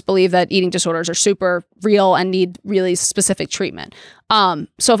 of course, believe that eating disorders are super real and need really specific treatment.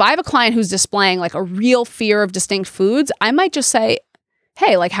 So if I have a client who's displaying like a real fear of distinct foods, I might just say,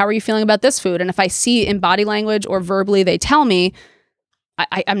 hey, like, how are you feeling about this food? And if I see in body language or verbally they tell me,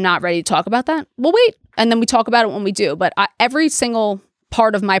 I'm not ready to talk about that, we'll wait. And then we talk about it when we do. But every single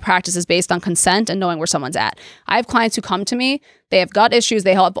part of my practice is based on consent and knowing where someone's at. I have clients who come to me, they have gut issues,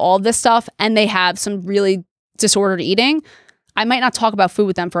 they have all of this stuff, and they have some really disordered eating. I might not talk about food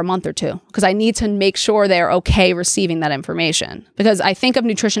with them for a month or two because I need to make sure they're okay receiving that information. Because I think of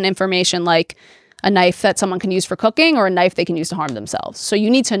nutrition information like a knife that someone can use for cooking or a knife they can use to harm themselves. So you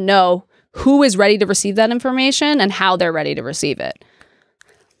need to know who is ready to receive that information and how they're ready to receive it.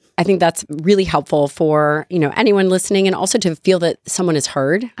 I think that's really helpful for, anyone listening, and also to feel that someone is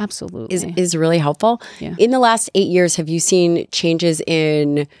heard. Absolutely. Is really helpful. Yeah. In the last 8 years, have you seen changes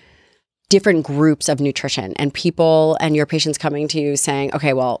in different groups of nutrition and people and your patients coming to you saying,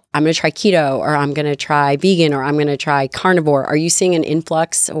 okay, well, I'm going to try keto, or I'm going to try vegan, or I'm going to try carnivore? Are you seeing an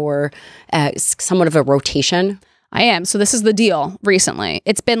influx or somewhat of a rotation? I am. So this is the deal recently.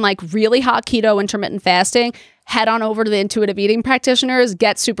 It's been like really hot keto, intermittent fasting. Head on over to the intuitive eating practitioners,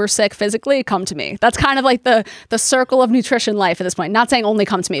 get super sick physically, come to me. That's kind of like the circle of nutrition life at this point. Not saying only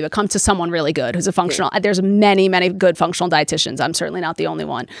come to me, but come to someone really good who's a functional. There's many, many good functional dietitians. I'm certainly not the only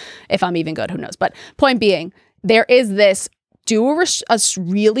one. If I'm even good, who knows? But point being, there is this do a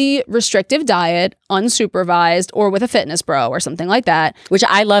really restrictive diet, unsupervised, or with a fitness bro or something like that. Which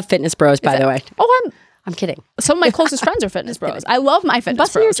I love fitness bros, by the way. Oh, I'm kidding. Some of my closest friends are fitness bros. I love my fitness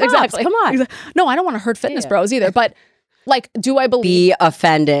Busting bros. your chops. Exactly. Come on. No, I don't want to hurt fitness bros either. But like, do I believe? Be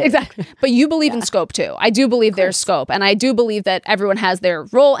offended. Exactly. But you believe in scope too. I do believe there's scope. And I do believe that everyone has their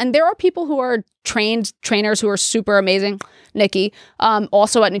role. And there are people who are trainers who are super amazing. Nikki,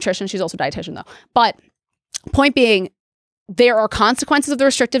 also at nutrition. She's also a dietitian though. But point being, there are consequences of the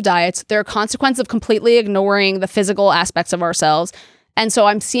restrictive diets. There are consequences of completely ignoring the physical aspects of ourselves. And so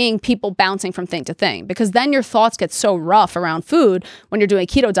I'm seeing people bouncing from thing to thing because then your thoughts get so rough around food when you're doing a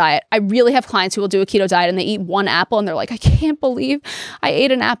keto diet. I really have clients who will do a keto diet and they eat one apple and they're like, I can't believe I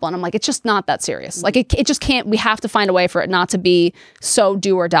ate an apple. And I'm like, it's just not that serious. Like it just can't, we have to find a way for it not to be so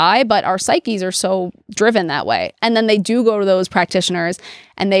do or die, but our psyches are so driven that way. And then they do go to those practitioners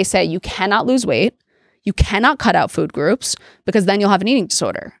and they say, you cannot lose weight. You cannot cut out food groups because then you'll have an eating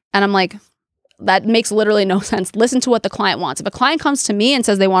disorder. And I'm like, that makes literally no sense. Listen to what the client wants. If a client comes to me and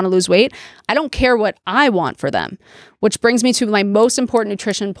says they want to lose weight, I don't care what I want for them, which brings me to my most important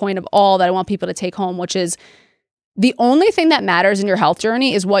nutrition point of all that I want people to take home, which is the only thing that matters in your health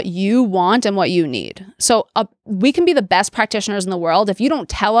journey is what you want and what you need. So we can be the best practitioners in the world. If you don't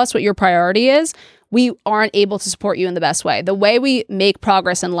tell us what your priority is, we aren't able to support you in the best way. The way we make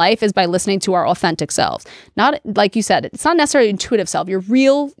progress in life is by listening to our authentic selves. Not, like you said, it's not necessarily intuitive self, your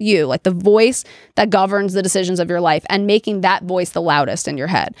real you, like the voice that governs the decisions of your life and making that voice the loudest in your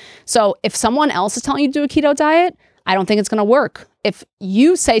head. So if someone else is telling you to do a keto diet, I don't think it's going to work. If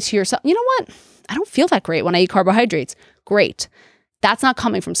you say to yourself, you know what? I don't feel that great when I eat carbohydrates. Great. That's not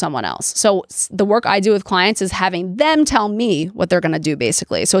coming from someone else. So the work I do with clients is having them tell me what they're going to do,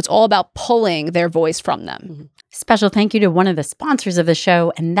 basically. So it's all about pulling their voice from them. Mm-hmm. Special thank you to one of the sponsors of the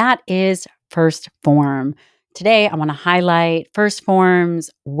show, and that is First Form. Today, I want to highlight First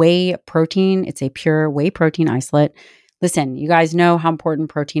Form's whey protein. It's a pure whey protein isolate. Listen, you guys know how important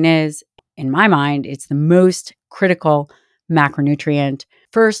protein is. In my mind, it's the most critical macronutrient.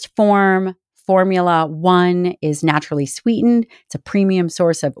 First Form Formula 1 is naturally sweetened. It's a premium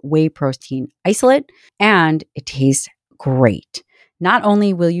source of whey protein isolate, and it tastes great. Not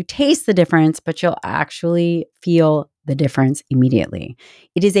only will you taste the difference, but you'll actually feel the difference immediately.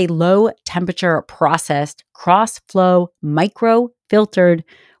 It is a low temperature processed, cross-flow, micro-filtered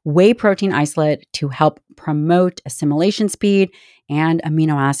whey protein isolate to help promote assimilation speed and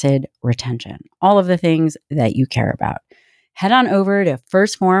amino acid retention. All of the things that you care about. Head on over to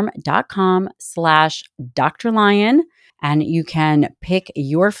firstform.com/Dr. Lion and you can pick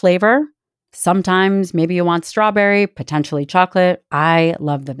your flavor. Sometimes maybe you want strawberry, potentially chocolate. I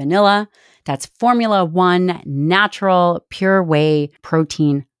love the vanilla. That's Formula 1 natural pure whey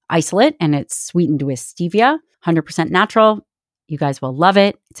protein isolate, and it's sweetened with stevia, 100% natural. You guys will love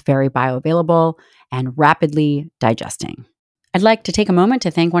it. It's very bioavailable and rapidly digesting. I'd like to take a moment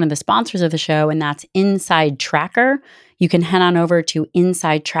to thank one of the sponsors of the show, and that's Inside Tracker. You can head on over to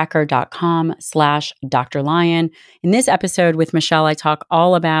insidetracker.com/Dr. Lion. In this episode with Michelle, I talk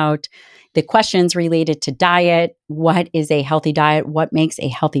all about the questions related to diet. What is a healthy diet? What makes a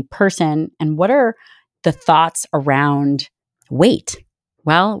healthy person? And what are the thoughts around weight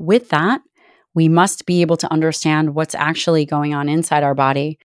Well, with that, we must be able to understand what's actually going on inside our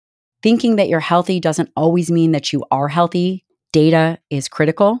body. Thinking that you're healthy doesn't always mean that you are healthy. Data is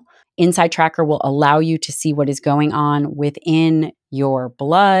critical. Inside Tracker will allow you to see what is going on within your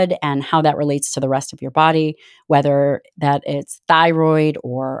blood and how that relates to the rest of your body, whether that it's thyroid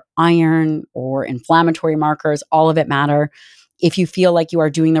or iron or inflammatory markers, all of it matter. If you feel like you are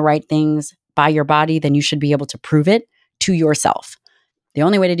doing the right things by your body, then you should be able to prove it to yourself. The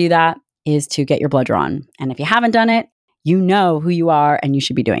only way to do that is to get your blood drawn. And if you haven't done it, you know who you are and you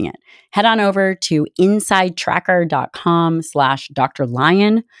should be doing it. Head on over to insidetracker.com/Dr.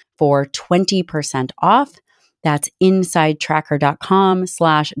 Lion for 20% off. That's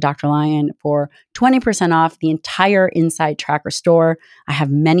insidetracker.com/Dr. Lion for 20% off the entire Inside Tracker store. I have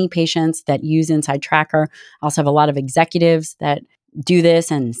many patients that use Inside Tracker. I also have a lot of executives that do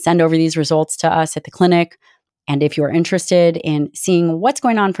this and send over these results to us at the clinic. And if you're interested in seeing what's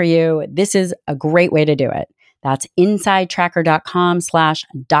going on for you, this is a great way to do it. That's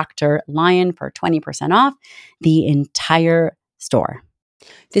insidetracker.com/Dr. Lion for 20% off the entire store.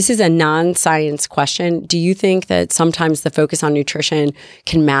 This is a non-science question. Do you think that sometimes the focus on nutrition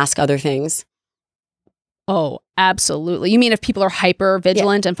can mask other things? Oh, absolutely. You mean if people are hyper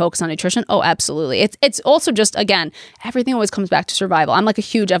vigilant and focus on nutrition? Oh, absolutely. It's also just, again, everything always comes back to survival. I'm like a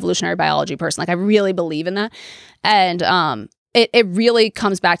huge evolutionary biology person. Like I really believe in that. And it really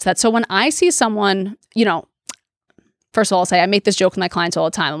comes back to that. So when I see someone, first of all, I'll say I make this joke with my clients all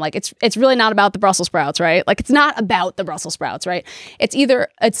the time. I'm like, it's really not about the Brussels sprouts, right? Like it's not about the Brussels sprouts, right?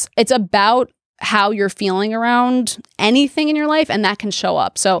 It's about how you're feeling around anything in your life, and that can show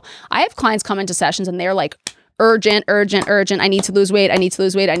up. So I have clients come into sessions and they're like, urgent. I need to lose weight. I need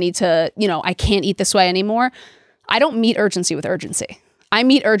to, I can't eat this way anymore. I don't meet urgency with urgency. I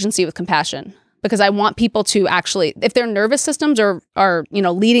meet urgency with compassion, because I want people to actually, if their nervous systems are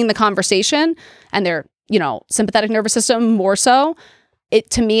leading the conversation and their, sympathetic nervous system more so,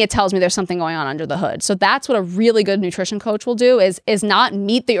 to me, it tells me there's something going on under the hood. So that's what a really good nutrition coach will do is not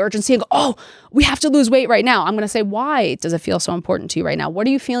meet the urgency and go, oh, we have to lose weight right now. I'm going to say, why does it feel so important to you right now? What are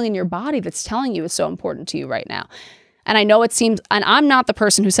you feeling in your body that's telling you is so important to you right now? And I know it seems, and I'm not the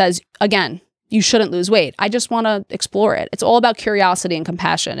person who says, again, you shouldn't lose weight. I just want to explore it. It's all about curiosity and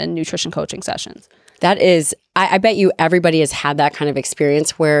compassion in nutrition coaching sessions. That is, I bet you everybody has had that kind of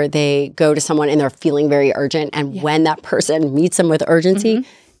experience where they go to someone and they're feeling very urgent. And when that person meets them with urgency,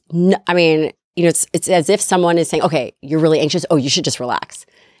 it's as if someone is saying, okay, you're really anxious. Oh, you should just relax.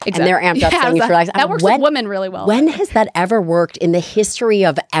 Exactly. And they're amped up saying you should relax. That works with women really well. When has that ever worked in the history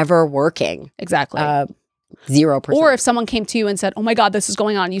of ever working? Exactly. 0%. Or if someone came to you and said, oh my God, this is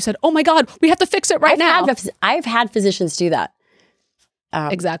going on. You said, oh my God, we have to fix it now. I've had physicians do that.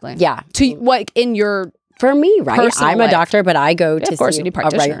 Exactly. Yeah. To what in your for me, right? I'm a doctor, but I go to of course, you need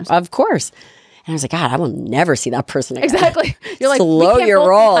practitioners. Of course. And I was like, God, I will never see that person again. Exactly. You're like, slow your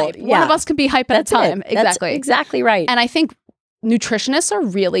roll. Yeah. One of us can be hype at a time. Exactly. That's exactly right. And I think nutritionists are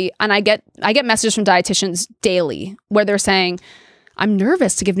really, and I get messages from dietitians daily where they're saying, I'm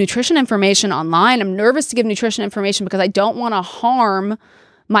nervous to give nutrition information online. I'm nervous to give nutrition information because I don't want to harm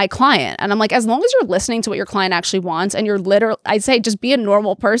my client. And I'm like, as long as you're listening to what your client actually wants and you're I'd say just be a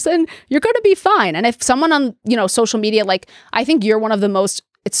normal person, you're going to be fine. And if someone on, social media, like, I think you're one of the most,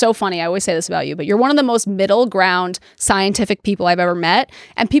 it's so funny, I always say this about you, but you're one of the most middle ground scientific people I've ever met.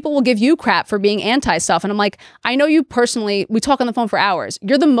 And people will give you crap for being anti stuff. And I'm like, I know you personally, we talk on the phone for hours.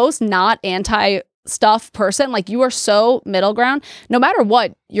 You're the most not anti stuff person. Like you are so middle ground. No matter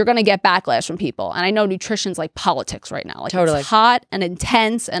what, you're going to get backlash from people. And I know nutrition's like politics right now. Like totally. It's hot and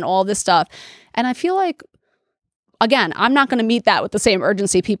intense and all this stuff. And I feel like, again, I'm not going to meet that with the same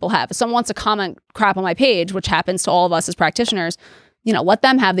urgency people have. If someone wants to comment crap on my page, which happens to all of us as practitioners, let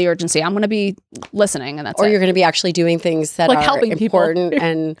them have the urgency. I'm going to be listening, and that's or it. You're going to be actually doing things that like are helping important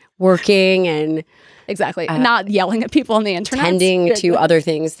and working and exactly not yelling at people on the internet. Tending to other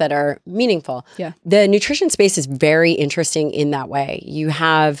things that are meaningful. Yeah. The nutrition space is very interesting in that way. You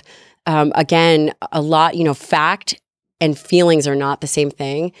have, again, a lot, fact and feelings are not the same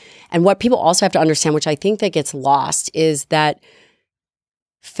thing. And what people also have to understand, which I think that gets lost, is that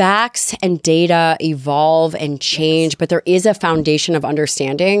facts and data evolve and change, but there is a foundation of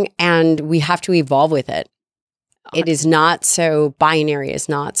understanding and we have to evolve with it. It is not so binary, it's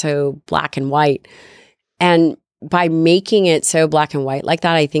not so black and white. And by making it so black and white like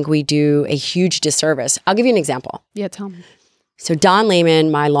that, I think we do a huge disservice. I'll give you an example. Yeah, tell me. So Don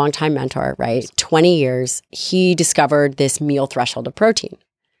Layman, my longtime mentor, right, 20 years, he discovered this meal threshold of protein.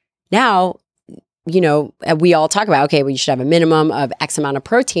 Now, we all talk about, okay, well, you should have a minimum of X amount of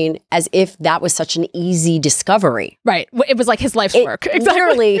protein, as if that was such an easy discovery. Right. It was like his life's work.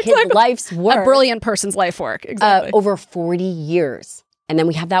 Literally his life's work. A brilliant person's life work. Exactly. Over 40 years. And then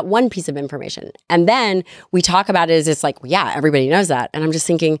we have that one piece of information. And then we talk about it as it's like, well, yeah, everybody knows that. And I'm just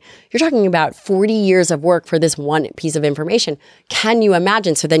thinking, you're talking about 40 years of work for this one piece of information. Can you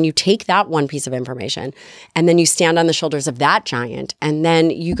imagine? So then you take that one piece of information and then you stand on the shoulders of that giant. And then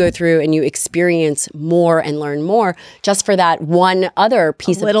you go through and you experience more and learn more just for that one other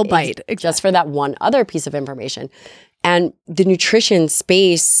piece little bite. Just for that one other piece of information. And the nutrition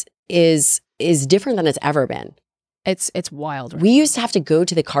space is different than it's ever been. It's wild. We used to have to go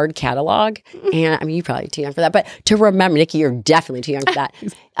to the card catalog, and I mean, you're probably too young for that, but to remember, Nikki, you're definitely too young for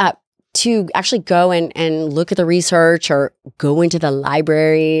that, to actually go and look at the research or go into the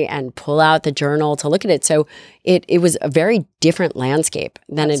library and pull out the journal to look at it. So it was a very different landscape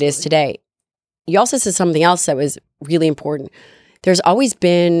than it is today. You also said something else that was really important. There's always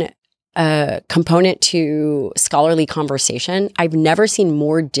been a component to scholarly conversation. I've never seen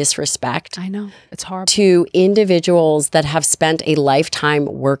more disrespect. I know. It's horrible. To individuals that have spent a lifetime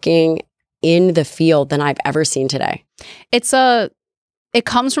working in the field than I've ever seen today. It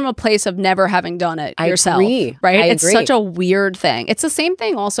comes from a place of never having done it yourself. Agree. Right? It's such a weird thing. It's the same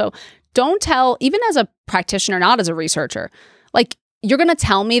thing also. Don't tell, even as a practitioner, not as a researcher, like, you're going to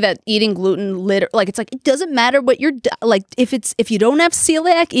tell me that eating gluten, it's like, it doesn't matter what you're, like, if you don't have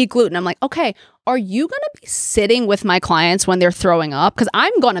celiac, eat gluten. I'm like, okay, are you going to be sitting with my clients when they're throwing up? Because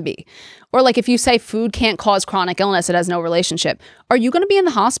I'm going to be. Or like, if you say food can't cause chronic illness, it has no relationship. Are you going to be in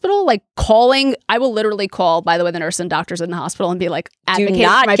the hospital? Like calling, I will literally call, by the way, the nurse and doctors in the hospital and be like, advocate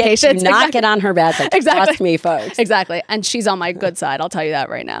for my patients. Do not get on her bad side. Exactly. Trust me, folks. Exactly. And she's on my good side. I'll tell you that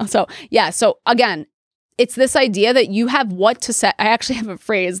right now. So yeah. So again, it's this idea that you have what to say. I actually have a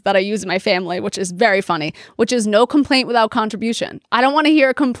phrase that I use in my family, which is very funny, which is no complaint without contribution. I don't want to hear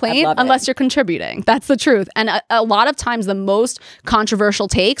a complaint unless you're contributing. That's the truth. And a lot of times the most controversial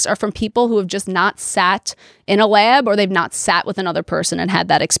takes are from people who have just not sat in a lab or they've not sat with another person and had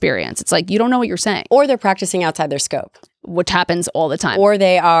that experience. It's like, you don't know what you're saying. Or they're practicing outside their scope. Which happens all the time. Or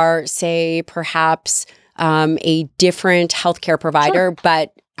they are, say, perhaps a different healthcare provider,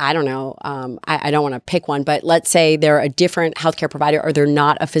 but I don't know. I don't want to pick one, but let's say they're a different healthcare provider, or they're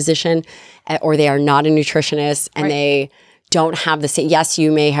not a physician, or they are not a nutritionist, and they don't have the same. Yes,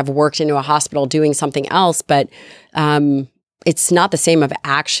 you may have worked into a hospital doing something else, but it's not the same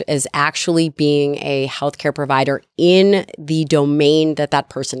as actually being a healthcare provider in the domain that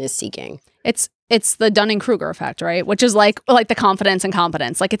person is seeking. It's the Dunning-Kruger effect, right? Which is like the confidence and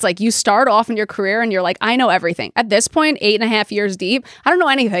competence. Like, it's like you start off in your career and you're like, I know everything. At this point, 8.5 years deep, I don't know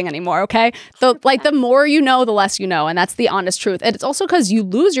anything anymore, okay? The more you know, the less you know. And that's the honest truth. And it's also because you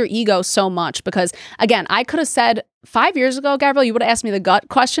lose your ego so much because, again, I could have said 5 years ago, Gabrielle, you would have asked me the gut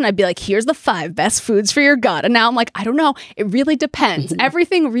question. I'd be like, here's the 5 best foods for your gut. And now I'm like, I don't know. It really depends.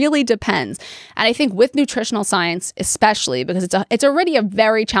 Everything really depends. And I think with nutritional science, especially because it's already a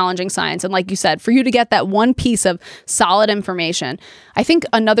very challenging science. And like you said, for you to get that one piece of solid information, I think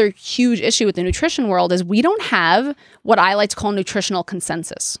another huge issue with the nutrition world is we don't have what I like to call nutritional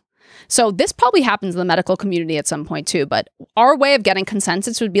consensus. So this probably happens in the medical community at some point too, but our way of getting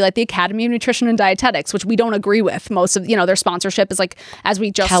consensus would be like the Academy of Nutrition and Dietetics, which we don't agree with. Most of, their sponsorship is like, as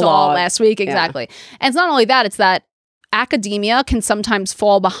we just saw last week. Exactly. Yeah. And it's not only that, it's that academia can sometimes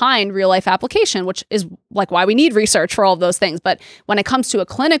fall behind real life application, which is like why we need research for all of those things. But when it comes to a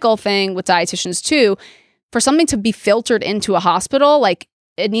clinical thing with dietitians too, for something to be filtered into a hospital, like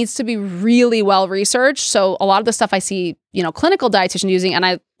it needs to be really well researched. So a lot of the stuff I see, clinical dietitians using, and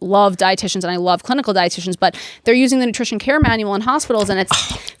I love dietitians and I love clinical dietitians, but they're using the nutrition care manual in hospitals. And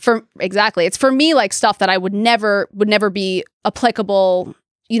it's for me, like stuff that I would never be applicable,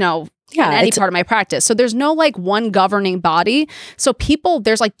 in any part of my practice. So there's no like one governing body. So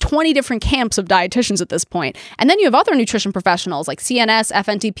there's like 20 different camps of dietitians at this point. And then you have other nutrition professionals like CNS,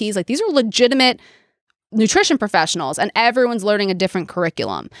 FNTPs, like these are legitimate nutrition professionals, and everyone's learning a different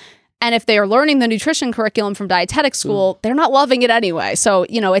curriculum. And if they are learning the nutrition curriculum from dietetic school, they're not loving it anyway. So,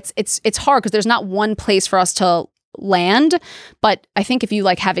 it's hard because there's not one place for us to land. But I think if you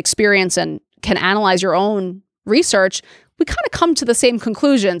like have experience and can analyze your own research, we kind of come to the same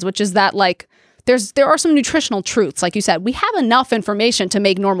conclusions, which is that like there are some nutritional truths. Like you said, we have enough information to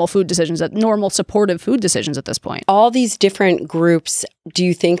make normal supportive food decisions at this point. All these different groups, do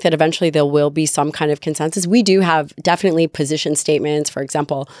you think that eventually there will be some kind of consensus? We do have definitely position statements, for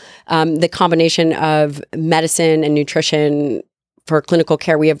example, the combination of medicine and nutrition for clinical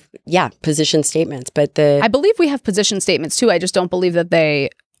care. We have, position statements, but I believe we have position statements too. I just don't believe that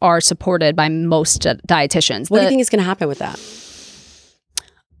they are supported by most dietitians. What do you think is going to happen with that?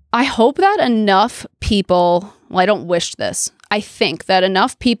 I hope that enough people, well, I don't wish this. I think that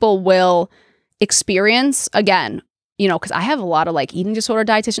enough people will experience, again, you know, because I have a lot of like eating disorder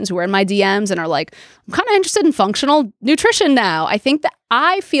dietitians who are in my DMs and are like, I'm kind of interested in functional nutrition now. I think that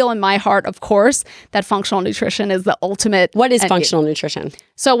I feel in my heart, of course, that functional nutrition is the ultimate. What is functional nutrition?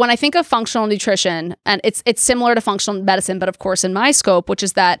 So when I think of functional nutrition, and it's similar to functional medicine, but of course in my scope, which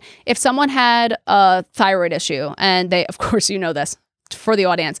is that if someone had a thyroid issue and they, of course, you know this for the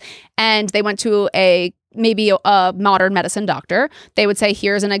audience, and they went to maybe a modern medicine doctor, they would say,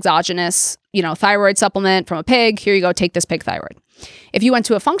 here's an exogenous, you know, thyroid supplement from a pig. Here you go, take this pig thyroid. If you went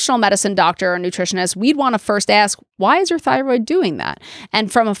to a functional medicine doctor or nutritionist, we'd want to first ask, why is your thyroid doing that?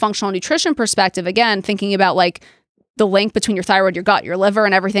 And from a functional nutrition perspective, again, thinking about like the link between your thyroid, your gut, your liver,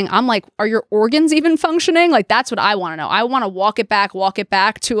 and everything, I'm like, are your organs even functioning? Like, that's what I want to know. I want to walk it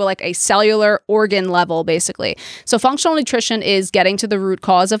back to like a cellular organ level, basically. So functional nutrition is getting to the root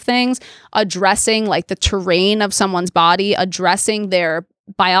cause of things, addressing like the terrain of someone's body, addressing their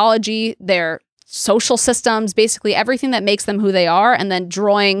biology, their social systems, basically everything that makes them who they are, and then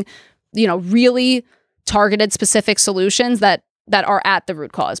drawing, you know, really targeted, specific solutions that are at the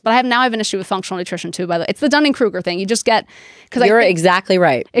root cause. But I have an issue with functional nutrition too, by the way. It's the Dunning-Kruger thing. You just get... You're exactly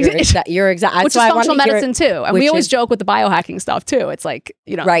right. You're exactly... Which is functional medicine too. And we always joke with the biohacking stuff too. It's like,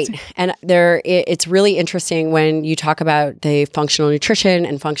 you know... Right. And it's really interesting when you talk about the functional nutrition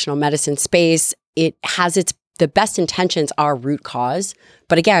and functional medicine space. It has the best intentions are root cause.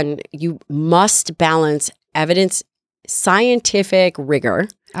 But again, you must balance evidence, scientific rigor...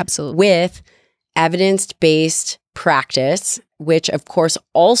 Absolutely. ...with evidence-based practice, which of course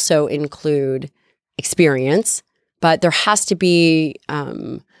also include experience, but there has to be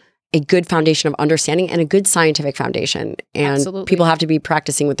a good foundation of understanding and a good scientific foundation. And Absolutely. People have to be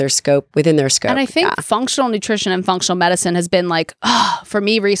practicing within their scope. And I think functional nutrition and functional medicine has been like, for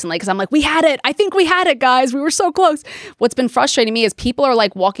me recently, because I'm like, we had it. I think we had it, guys. We were so close. What's been frustrating me is people are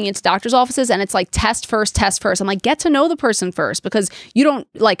like walking into doctor's offices and it's like test first. I'm like, get to know the person first, because you don't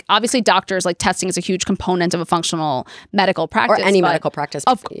like, obviously doctors, like testing is a huge component of a functional medical practice. Or any medical practice.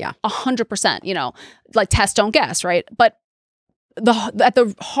 Yeah. 100%, you know, like test, don't guess, right? But at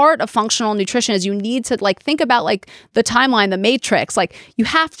the heart of functional nutrition is you need to like think about like the timeline, the matrix. Like you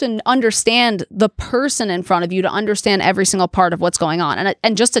have to understand the person in front of you to understand every single part of what's going on.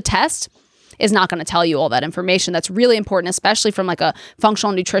 And just a test is not going to tell you all that information. That's really important, especially from like a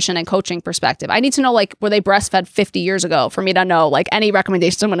functional nutrition and coaching perspective. I need to know like, were they breastfed 50 years ago for me to know like any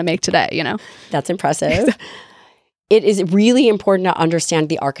recommendations I'm going to make today, you know? That's impressive. It is really important to understand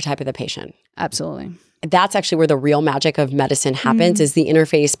the archetype of the patient. Absolutely. That's actually where the real magic of medicine happens, is the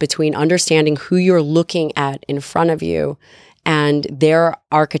interface between understanding who you're looking at in front of you and their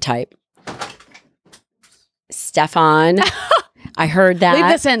archetype. Stefan, I heard that. Leave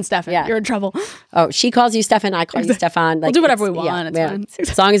this in, Stefan. Yeah. You're in trouble. Oh, she calls you Stefan, I call you Stefan. Like, we'll do whatever we want. It's fine.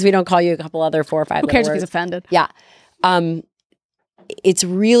 As long as we don't call you a couple other 4 or 5 Who cares if words. he's offended? Yeah. It's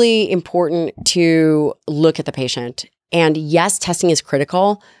really important to look at the patient. And yes, testing is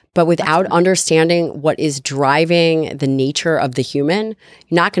critical, but without understanding what is driving the nature of the human,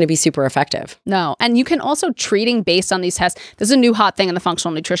 you're not going to be super effective. No. And you can also treating based on these tests. This is a new hot thing in the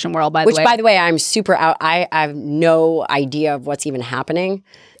functional nutrition world, by the way. Which, by the way, I'm super out. I have no idea of what's even happening.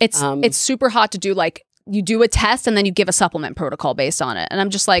 It's super hot to do, like, you do a test and then you give a supplement protocol based on it. And I'm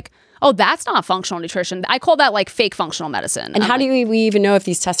just like, oh, that's not functional nutrition. I call that like fake functional medicine. And how do we even know if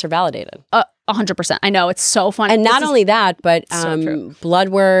these tests are validated? 100%. I know, it's so funny. And not only that, but so blood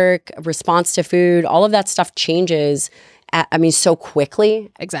work, response to food, all of that stuff changes, so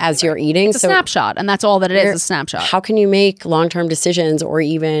quickly as you're eating. It's a snapshot, and that's all that it is, a snapshot. How can you make long-term decisions or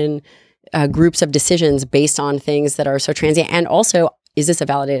even groups of decisions based on things that are so transient? And also, is this a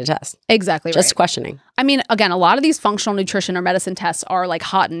validated test? Exactly. Just questioning. I mean, again, a lot of these functional nutrition or medicine tests are like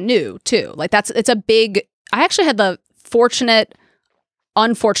hot and new too. Like it's a big, I actually had the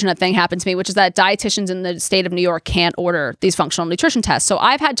unfortunate thing happen to me, which is that dietitians in the state of New York can't order these functional nutrition tests. So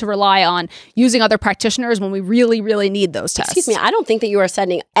I've had to rely on using other practitioners when we really, really need those tests. Excuse me, I don't think that you are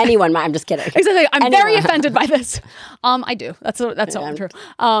sending anyone, I'm just kidding. Exactly. I'm very offended by this. I do. That's all true.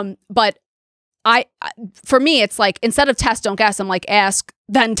 But for me, it's like, instead of test, don't guess, I'm like, ask,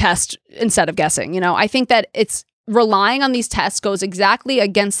 then test instead of guessing. You know, I think that it's relying on these tests goes exactly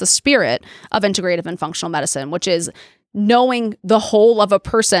against the spirit of integrative and functional medicine, which is knowing the whole of a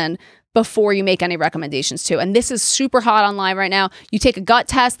person before you make any recommendations to. And this is super hot online right now. You take a gut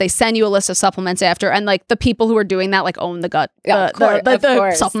test, they send you a list of supplements after, and like the people who are doing that like own the gut,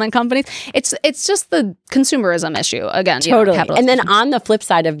 the supplement companies. It's just the consumerism issue again. Totally. You know, and then on the flip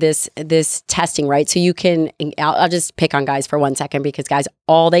side of this testing, right? So you can, I'll just pick on guys for 1 second because guys,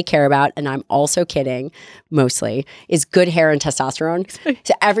 all they care about, and I'm also kidding mostly, is good hair and testosterone.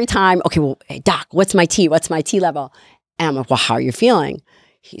 So every time, okay, well, hey, doc, what's my T? What's my T level? And I'm like, well, how are you feeling?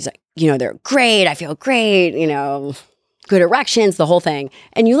 He's like, they're great. I feel great. Good erections, the whole thing.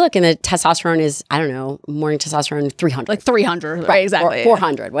 And you look and the testosterone is, I don't know, morning testosterone 300. Like 300, right? Exactly.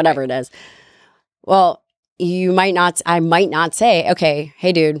 400, whatever it is. Well, I might not say, okay,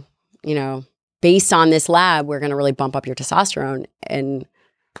 hey dude, based on this lab, we're going to really bump up your testosterone and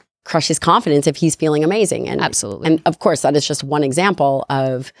crush his confidence if he's feeling amazing. And absolutely. And of course, that is just one example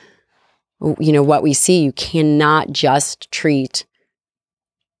of, what we see. You cannot just treat.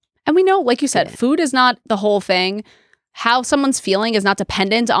 And we know, like you said, food is not the whole thing. How someone's feeling is not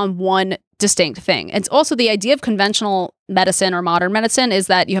dependent on one distinct thing. It's also the idea of conventional medicine or modern medicine is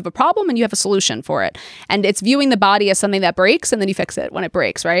that you have a problem and you have a solution for it. And it's viewing the body as something that breaks and then you fix it when it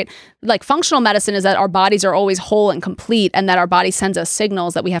breaks, right? Like functional medicine is that our bodies are always whole and complete and that our body sends us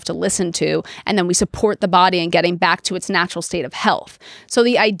signals that we have to listen to. And then we support the body in getting back to its natural state of health. So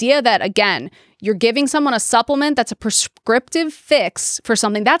the idea that, again, you're giving someone a supplement that's a prescriptive fix for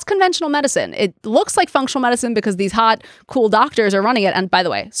something that's conventional medicine. It looks like functional medicine because these hot, cool doctors are running it. And by the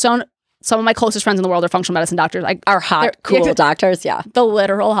way, so some of my closest friends in the world are functional medicine doctors. Are hot, cool doctors, yeah. The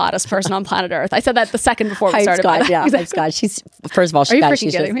literal hottest person on planet Earth. I said that the second before we started. Yeah, exactly. She's, first of all,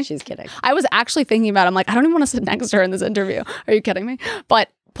 she's kidding. I was actually thinking about it. I'm like, I don't even want to sit next to her in this interview. Are you kidding me? But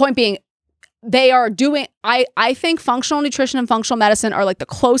point being, they are doing, I think functional nutrition and functional medicine are like the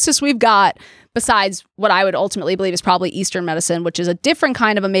closest we've got besides what I would ultimately believe is probably Eastern medicine, which is a different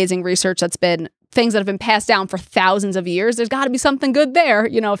kind of amazing research that's been things that have been passed down for thousands of years. There's got to be something good there,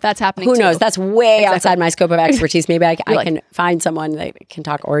 if that's happening. Who knows? That's way outside my scope of expertise. Maybe I can find someone that can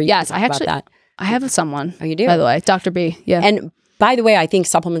talk or you can talk about that. I have someone. Oh, you do? By the way, Dr. B. Yeah. And by the way, I think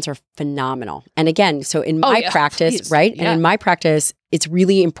supplements are phenomenal. And again, so in my practice, right? Yeah. And in my practice, it's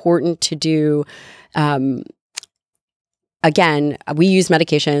really important to do, again, we use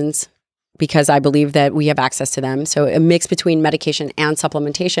medications because I believe that we have access to them. So a mix between medication and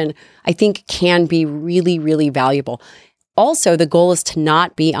supplementation, I think can be really, really valuable. Also, the goal is to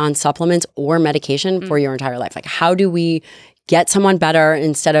not be on supplements or medication for your entire life. Like, how do we get someone better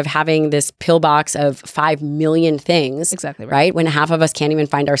instead of having this pill box of 5 million things? Exactly right. When half of us can't even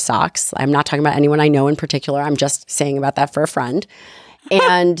find our socks. I'm not talking about anyone I know in particular. I'm just saying about that for a friend.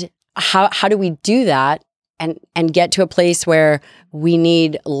 And how do we do that and get to a place where we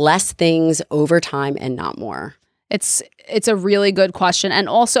need less things over time and not more? It's a really good question. And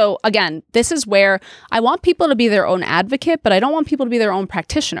also, again, this is where I want people to be their own advocate, but I don't want people to be their own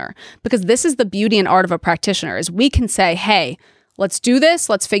practitioner, because this is the beauty and art of a practitioner is we can say, hey, let's do this.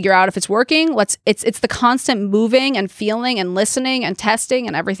 Let's figure out if it's working. It's the constant moving and feeling and listening and testing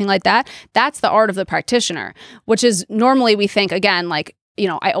and everything like that. That's the art of the practitioner, which is normally we think, again, like,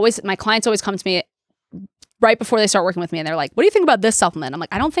 my clients always come to me right before they start working with me and they're like, what do you think about this supplement? I'm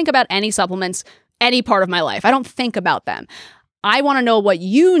like, I don't think about any supplements any part of my life. I don't think about them. I want to know what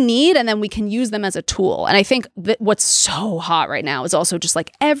you need and then we can use them as a tool. And I think that what's so hot right now is also just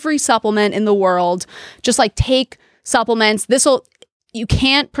like every supplement in the world, just like take supplements. You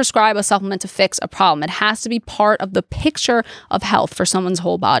can't prescribe a supplement to fix a problem. It has to be part of the picture of health for someone's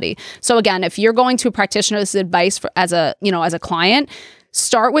whole body. So again, if you're going to a practitioner, this is advice as a client,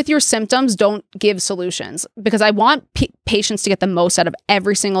 start with your symptoms. Don't give solutions, because I want patients to get the most out of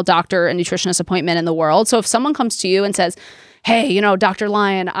every single doctor and nutritionist appointment in the world. So if someone comes to you and says, hey, Dr.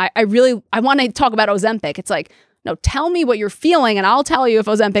 Lyon, I want to talk about Ozempic. It's like, no, tell me what you're feeling and I'll tell you if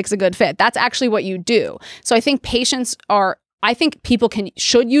Ozempic's a good fit. That's actually what you do. So I think people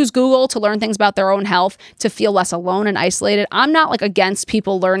should use Google to learn things about their own health, to feel less alone and isolated. I'm not like against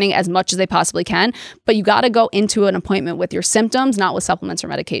people learning as much as they possibly can, but you got to go into an appointment with your symptoms, not with supplements or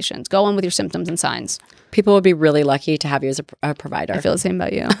medications. Go in with your symptoms and signs. People would be really lucky to have you as a provider. I feel the same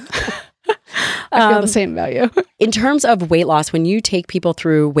about you. I feel the same about you. In terms of weight loss, when you take people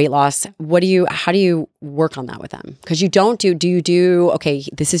through weight loss, how do you work on that with them? Because you okay,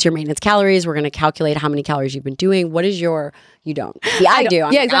 this is your maintenance calories. We're going to calculate how many calories you've been doing. What is you don't. See, I do.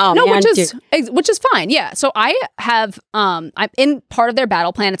 Yeah, exactly. Which is fine. Yeah. So I have, I'm in part of their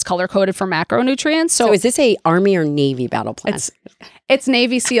battle plan. It's color coded for macronutrients. So is this a Army or Navy battle plan? It's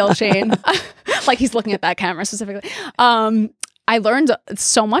Navy SEAL Shane. Like he's looking at that camera specifically. I learned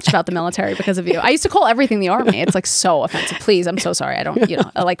so much about the military because of you. I used to call everything the Army. It's like so offensive. Please, I'm so sorry. I don't,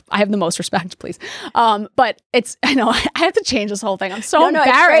 like I have the most respect, please. But I know I have to change this whole thing. I'm so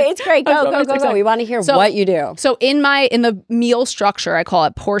embarrassed. It's great. Go. We want to hear what you do. So in the meal structure, I call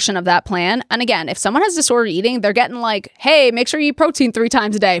it portion of that plan. And again, if someone has disordered eating, they're getting like, hey, make sure you eat protein 3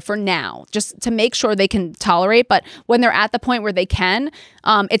 times a day for now, just to make sure they can tolerate. But when they're at the point where they can,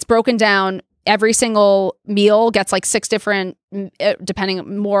 it's broken down. Every single meal gets like 6 different,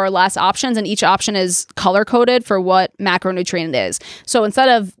 depending more or less options. And each option is color coded for what macronutrient it is. So instead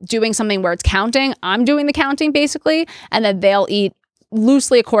of doing something where it's counting, I'm doing the counting basically. And then they'll eat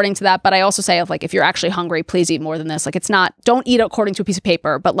loosely according to that. But I also say if you're actually hungry, please eat more than this. Like it's not, don't eat according to a piece of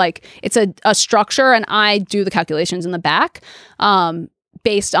paper, but like it's a structure. And I do the calculations in the back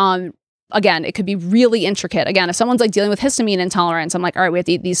based on, again, it could be really intricate. Again, if someone's like dealing with histamine intolerance, I'm like, all right, we have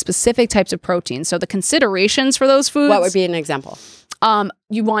to eat these specific types of proteins. So the considerations for those foods. What would be an example?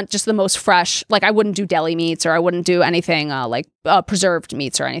 You want just the most fresh, like I wouldn't do deli meats or I wouldn't do anything like preserved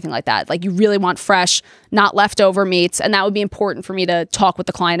meats or anything like that. Like you really want fresh, not leftover meats. And that would be important for me to talk with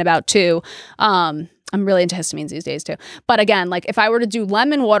the client about too. I'm really into histamines these days too. But again, like if I were to do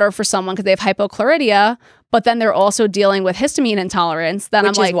lemon water for someone because they have hypochlorhydria, but then they're also dealing with histamine intolerance, then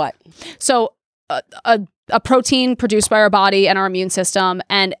Which I'm like, is what? So a protein produced by our body and our immune system.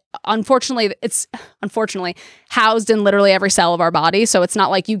 And unfortunately, it's housed in literally every cell of our body. So it's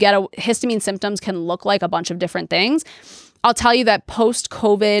not like you get histamine symptoms can look like a bunch of different things. I'll tell you that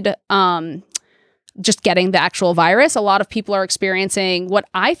post-COVID, just getting the actual virus, a lot of people are experiencing what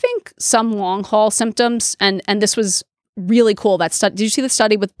I think some long haul symptoms. And this was really cool. Did you see the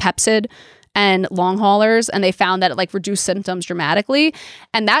study with Pepcid and long haulers? And they found that it like reduced symptoms dramatically.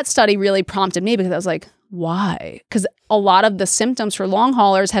 And that study really prompted me because I was like, why? Because a lot of the symptoms for long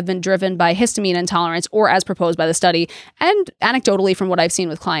haulers have been driven by histamine intolerance or as proposed by the study and anecdotally from what I've seen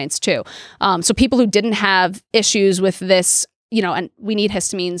with clients too. So people who didn't have issues with this, and we need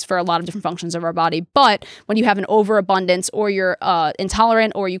histamines for a lot of different functions of our body. But when you have an overabundance or you're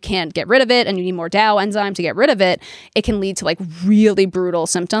intolerant or you can't get rid of it and you need more DAO enzyme to get rid of it, it can lead to like really brutal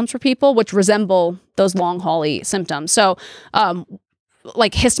symptoms for people, which resemble those long haul-y symptoms. So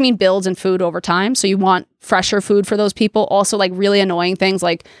like histamine builds in food over time. So you want fresher food for those people. Also like really annoying things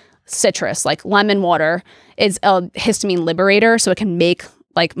like citrus, like lemon water is a histamine liberator. So it can make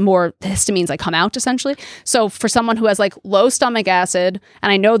like more histamines like come out essentially. So for someone who has like low stomach acid,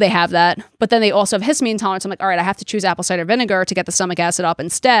 and I know they have that, but then they also have histamine intolerance, I'm like, all right, I have to choose apple cider vinegar to get the stomach acid up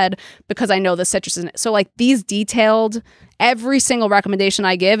instead because I know the citrus is in it. So like these detailed, every single recommendation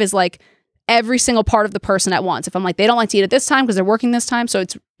I give is like every single part of the person at once. If I'm like, they don't like to eat at this time because they're working this time. So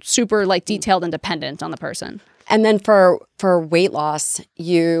it's super like detailed and dependent on the person. And then for weight loss,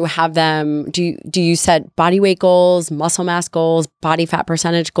 you have them, do you set body weight goals, muscle mass goals, body fat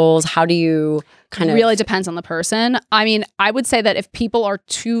percentage goals? How do you kind of... Really depends on the person. I mean, I would say that if people are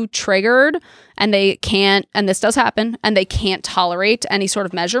too triggered and they can't, and this does happen, and they can't tolerate any sort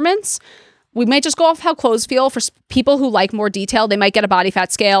of measurements, we might just go off how clothes feel. For people who like more detail, they might get a body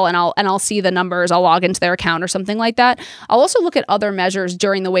fat scale and I'll see the numbers. I'll log into their account or something like that. I'll also look at other measures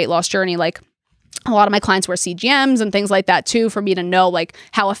during the weight loss journey, like a lot of my clients wear CGMs and things like that too, for me to know like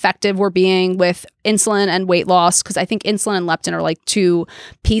how effective we're being with insulin and weight loss. Cause I think insulin and leptin are like 2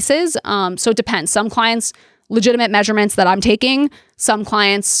 pieces. So it depends. Some clients, legitimate measurements that I'm taking. Some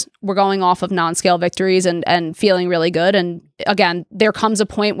clients we're going off of non-scale victories and feeling really good. And again, there comes a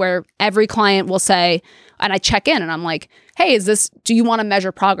point where every client will say, and I check in and I'm like, hey, do you want to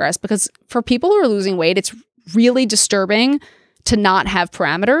measure progress? Because for people who are losing weight, it's really disturbing to not have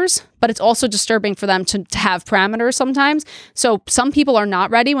parameters, but it's also disturbing for them to have parameters sometimes. So some people are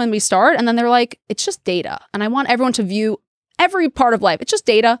not ready when we start, and then they're like, it's just data. And I want everyone to view every part of life. It's just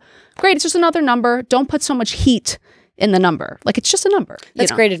data. Great. It's just another number. Don't put so much heat in the number. Like it's just a number.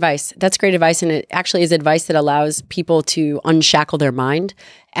 That's great advice. That's great advice. And it actually is advice that allows people to unshackle their mind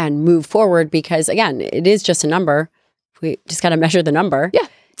and move forward because again, it is just a number. We just got to measure the number. Yeah.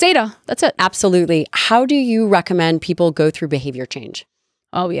 Data. That's it. Absolutely. How do you recommend people go through behavior change?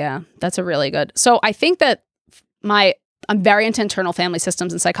 Oh, yeah. That's a really good. So I think that I'm very into internal family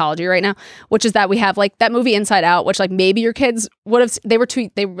systems and psychology right now, which is that we have like that movie Inside Out, which like maybe your kids would have,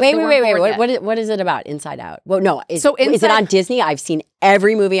 wait. What is it about Inside Out? Well, no. Is it on Disney? I've seen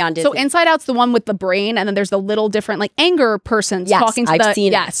every movie on Disney. So Inside Out's the one with the brain, and then there's the little different like anger persons talking to I've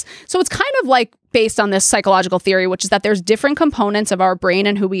seen it. So it's kind of like based on this psychological theory, which is that there's different components of our brain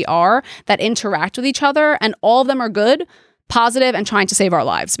and who we are that interact with each other, and all of them are good, positive, and trying to save our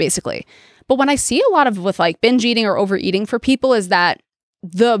lives, basically. But when I see a lot of with like binge eating or overeating for people is that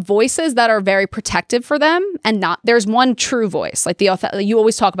the voices that are very protective for them and not, there's one true voice, like you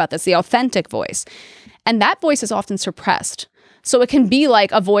always talk about this, the authentic voice. And that voice is often suppressed. So it can be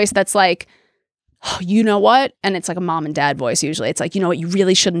like a voice that's like, oh, you know what? And it's like a mom and dad voice usually. It's like, you know what? You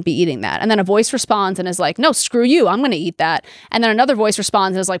really shouldn't be eating that. And then a voice responds and is like, no, screw you. I'm going to eat that. And then another voice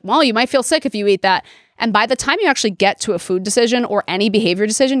responds and is like, well, you might feel sick if you eat that. And by the time you actually get to a food decision or any behavior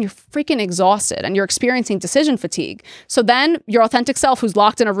decision, you're freaking exhausted and you're experiencing decision fatigue. So then your authentic self who's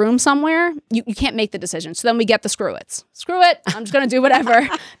locked in a room somewhere, you can't make the decision. So then we get the screw it's. Screw it. I'm just going to do whatever.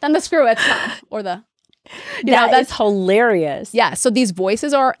 Then the screw it's come. Or the, that's hilarious. Yeah. So these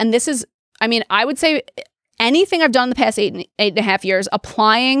voices are, and this is, I mean, I would say anything I've done in the past eight and a half years,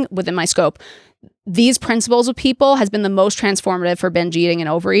 applying within my scope, these principles with people has been the most transformative for binge eating and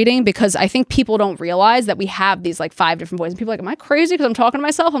overeating, because I think people don't realize that we have these like 5 different voices. People are like, am I crazy because I'm talking to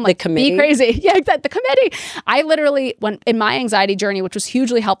myself? I'm like, be crazy. Yeah, exactly. The committee. I literally, when in my anxiety journey, which was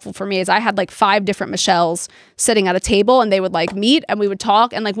hugely helpful for me, is I had like 5 different Michelles sitting at a table and they would like meet and we would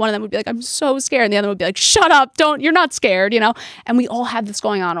talk. And like one of them would be like, I'm so scared. And the other would be like, shut up. You're not scared, you know? And we all have this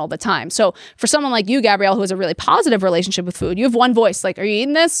going on all the time. So for someone like you, Gabrielle, who has a really positive relationship with food, you have one voice. Like, are you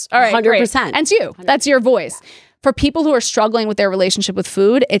eating this? All right, 100%. Great. And it's you. 100%. That's your voice. For people who are struggling with their relationship with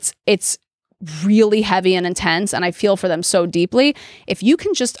food, it's really heavy and intense, and I feel for them so deeply. If you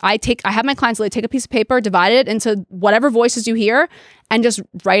can just, I have my clients take a piece of paper, divide it into whatever voices you hear, and just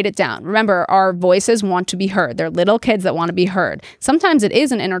write it down. Remember, our voices want to be heard. They're little kids that want to be heard. Sometimes it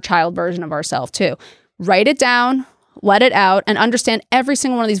is an inner child version of ourselves too. Write it down, let it out, and understand every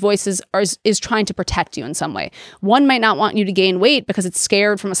single one of these voices is trying to protect you in some way. One might not want you to gain weight because it's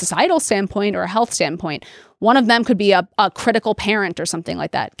scared from a societal standpoint or a health standpoint. One of them could be a critical parent or something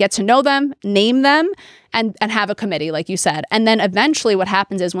like that. Get to know them, name them, and have a committee, like you said. And then eventually what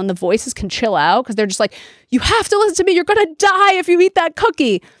happens is when the voices can chill out, because they're just like, you have to listen to me, you're going to die if you eat that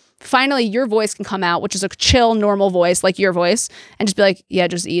cookie. Finally, your voice can come out, which is a chill, normal voice, like your voice, and just be like, yeah,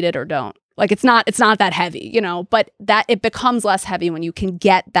 just eat it or don't. Like it's not that heavy, you know, but that it becomes less heavy when you can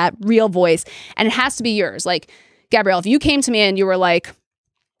get that real voice, and it has to be yours. Like, Gabrielle, if you came to me and you were like,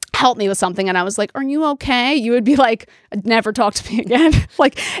 help me with something, and I was like, are you okay? You would be like, never talk to me again.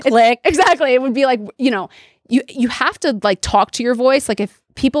 Like, click. Exactly. It would be like, you know, you have to like talk to your voice. Like if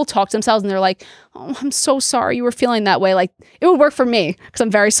people talk to themselves and they're like, oh, I'm so sorry you were feeling that way. Like it would work for me because I'm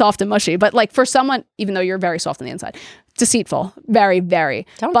very soft and mushy, but like for someone, even though you're very soft on the inside, deceitful, very, very.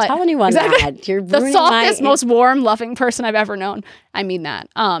 Don't tell anyone exactly, that. You're the softest, most warm, loving person I've ever known. I mean that.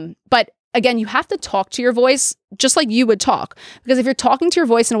 But again, you have to talk to your voice just like you would talk. Because if you're talking to your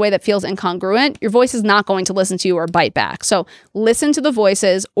voice in a way that feels incongruent, your voice is not going to listen to you or bite back. So listen to the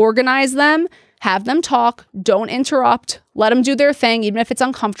voices, organize them, have them talk, don't interrupt, let them do their thing, even if it's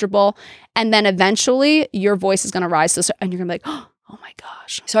uncomfortable. And then eventually your voice is going to rise to, and you're going to be like, oh my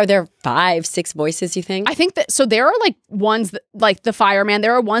gosh. So are there 5, 6 voices, you think? I think that, so there are like ones that, like the fireman,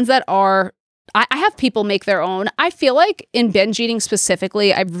 there are ones that are, I have people make their own. I feel like in binge eating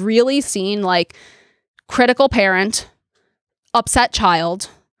specifically, I've really seen like critical parent, upset child,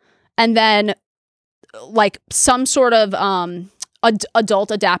 and then like some sort of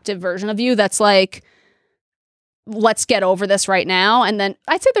adult adaptive version of you that's like, let's get over this right now. And then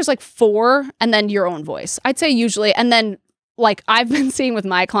I'd say there's like 4, and then your own voice. I'd say usually, and then like I've been seeing with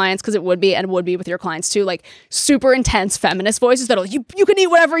my clients, because it would be with your clients too, like super intense feminist voices that'll, you can eat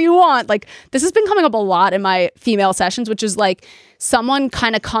whatever you want. Like this has been coming up a lot in my female sessions, which is like someone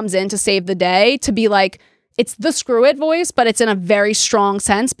kind of comes in to save the day, to be like, it's the screw it voice, but it's in a very strong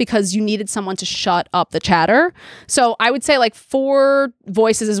sense because you needed someone to shut up the chatter. So I would say like 4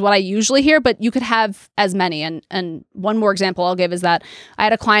 voices is what I usually hear, but you could have as many. And one more example I'll give is that I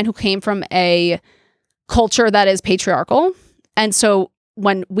had a client who came from a culture that is patriarchal. And so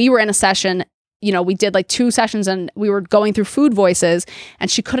when we were in a session, you know, we did like 2 sessions and we were going through food voices,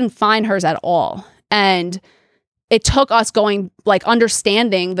 and she couldn't find hers at all. And it took us going, like,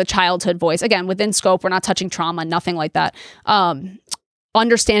 understanding the childhood voice. Again, within scope, we're not touching trauma, nothing like that.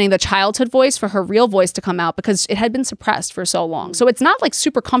 Understanding the childhood voice for her real voice to come out, because it had been suppressed for so long. So it's not like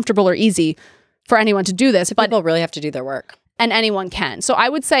super comfortable or easy for anyone to do this. But people really have to do their work. And anyone can. So I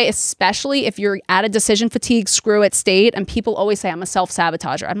would say, especially if you're at a decision fatigue, screw it state, and people always say, I'm a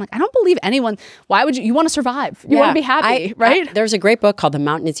self-sabotager. I'm like, I don't believe anyone. Why would you want to survive? You want to be happy, right? There's a great book called The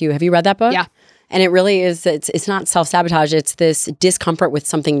Mountain Is You. Have you read that book? Yeah. And it really is, it's not self-sabotage. It's this discomfort with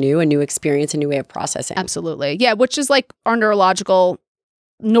something new, a new experience, a new way of processing. Absolutely. Yeah, which is like our neurological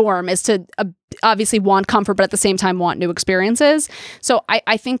norm, is to obviously want comfort, but at the same time want new experiences. So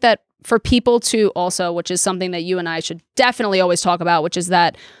I think that for people to also, which is something that you and I should definitely always talk about, which is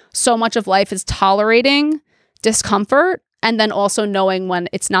that so much of life is tolerating discomfort And then also knowing when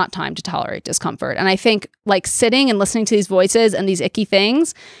it's not time to tolerate discomfort. And I think like sitting and listening to these voices and these icky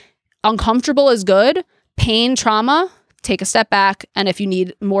things, uncomfortable is good. Pain, trauma, take a step back. And if you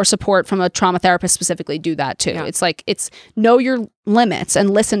need more support from a trauma therapist specifically, do that too. Yeah. It's like, it's know your limits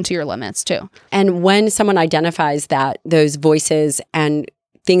and listen to your limits too. And when someone identifies that those voices and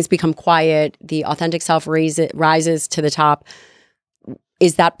things become quiet, the authentic self rises to the top,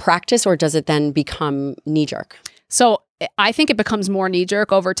 is that practice or does it then become knee-jerk? So I think it becomes more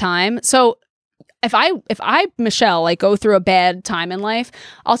knee-jerk over time. So if I, Michelle, like go through a bad time in life,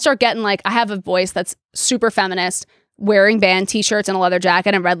 I'll start getting like, I have a voice that's super feminist, wearing band t-shirts and a leather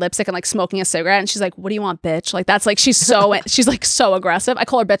jacket and red lipstick and like smoking a cigarette. And she's like, what do you want, bitch? Like, that's like, she's like so aggressive. I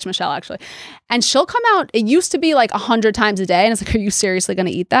call her bitch Michelle actually. And she'll come out. It used to be like 100 times a day. And it's like, are you seriously going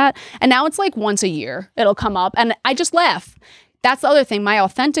to eat that? And now it's like once a year, it'll come up. And I just laugh. That's the other thing. My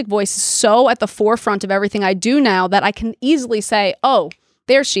authentic voice is so at the forefront of everything I do now that I can easily say, oh,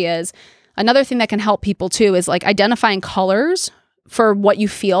 there she is. Another thing that can help people too is like identifying colors for what you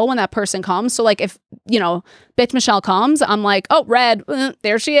feel when that person comes. So like if, bitch Michelle comes, I'm like, oh, red,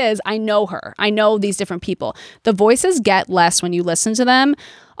 there she is. I know her. I know these different people. The voices get less when you listen to them.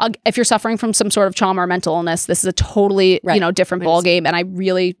 If you're suffering from some sort of trauma or mental illness, this is a totally, different ballgame. And I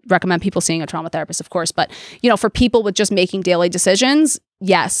really recommend people seeing a trauma therapist, of course. But, for people with just making daily decisions,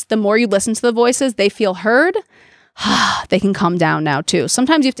 yes, the more you listen to the voices, they feel heard. They can calm down now too.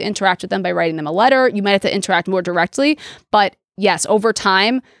 Sometimes you have to interact with them by writing them a letter. You might have to interact more directly, but yes, over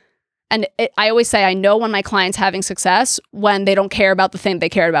time. And I always say, I know when my client's having success when they don't care about the thing they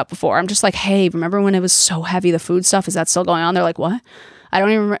cared about before. I'm just like, hey, remember when it was so heavy, the food stuff? Is that still going on? They're like, what? I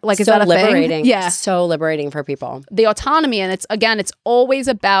don't even like, is that a liberating? Thing? Yeah. So liberating for people. The autonomy. And it's always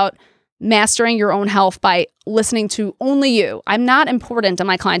about mastering your own health by listening to only you. I'm not important in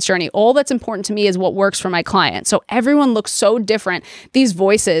my client's journey. All that's important to me is what works for my client. So everyone looks so different. These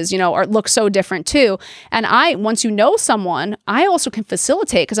voices, look so different too. And once you know someone, I also can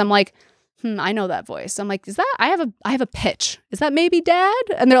facilitate because I'm like, I know that voice. I'm like, I have a pitch. Is that maybe dad?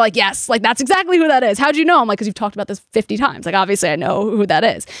 And they're like, yes, like that's exactly who that is. How'd you know? I'm like, because you've talked about this 50 times. Like, obviously I know who that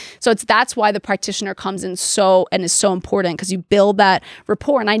is. So that's why the practitioner comes in is so important because you build that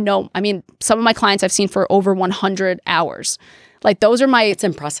rapport. And some of my clients I've seen for over 100 hours. Like those are it's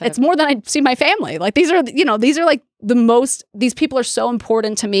impressive. It's more than I see my family. Like these are like these people are so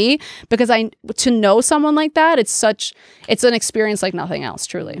important to me because to know someone like that, it's an experience like nothing else,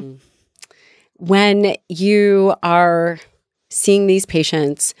 truly. Mm-hmm. When you are seeing these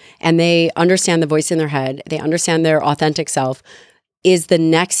patients and they understand the voice in their head, they understand their authentic self, is the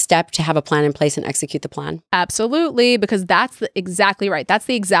next step to have a plan in place and execute the plan? Absolutely, because that's exactly right. That's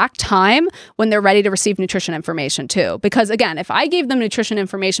the exact time when they're ready to receive nutrition information too. Because again, if I gave them nutrition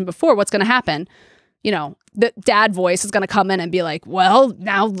information before, what's going to happen? The dad voice is going to come in and be like, well,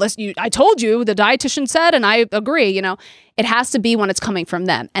 now listen, I told you, the dietitian said, and I agree, it has to be when it's coming from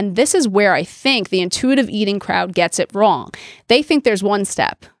them. And this is where I think the intuitive eating crowd gets it wrong. They think there's one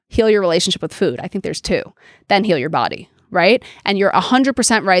step, heal your relationship with food. I think there's two, then heal your body, right? And you're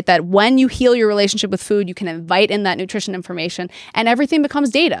 100% right that when you heal your relationship with food, you can invite in that nutrition information and everything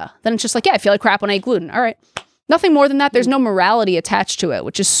becomes data. Then it's just like, yeah, I feel like crap when I eat gluten. All right. Nothing more than that. There's no morality attached to it,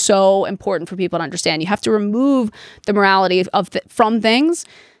 which is so important for people to understand. You have to remove the morality from things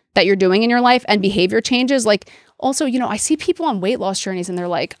that you're doing in your life and behavior changes. Like also, I see people on weight loss journeys and they're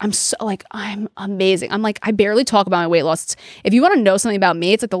like, I'm amazing. I'm like, I barely talk about my weight loss. If you want to know something about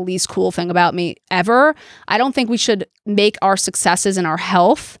me, it's like the least cool thing about me ever. I don't think we should make our successes and our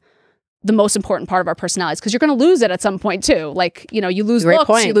health the most important part of our personalities because you're going to lose it at some point too. Like, you lose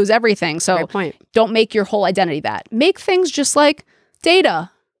looks, you lose everything. So don't make your whole identity that. Make things just like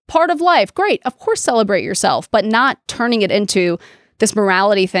data, part of life. Great. Of course, celebrate yourself, but not turning it into this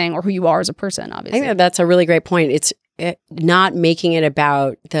morality thing or who you are as a person, obviously. I think that's a really great point. It's not making it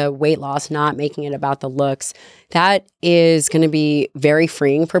about the weight loss, not making it about the looks. That is going to be very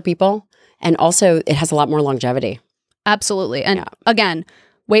freeing for people. And also it has a lot more longevity. Absolutely. And again,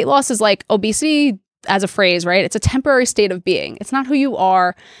 weight loss is like obesity as a phrase, right? It's a temporary state of being. It's not who you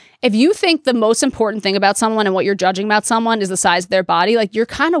are. If you think the most important thing about someone and what you're judging about someone is the size of their body, like you're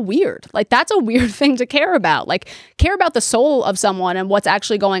kind of weird. Like that's a weird thing to care about. Like care about the soul of someone and what's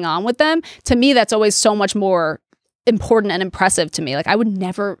actually going on with them. To me, that's always so much more important and impressive to me. Like I would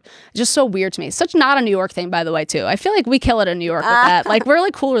never, just so weird to me. It's such not a New York thing, by the way, too. I feel like we kill it in New York with that. Like we're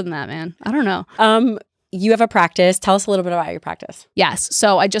like cooler than that, man. I don't know. You have a practice. Tell us a little bit about your practice. Yes.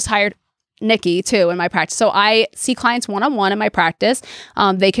 So I just hired Nikki too in my practice. So I see clients one-on-one in my practice.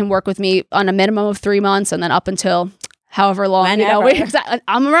 They can work with me on a minimum of 3 months and then up until however long,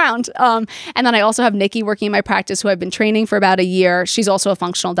 I'm around. And then I also have Nikki working in my practice, who I've been training for about a year. She's also a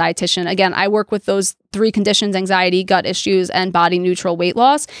functional dietitian. Again, I work with those 3 conditions: anxiety, gut issues, and body neutral weight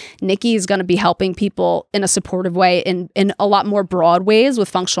loss. Nikki is going to be helping people in a supportive way in a lot more broad ways with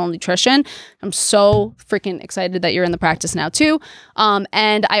functional nutrition. I'm so freaking excited that you're in the practice now too.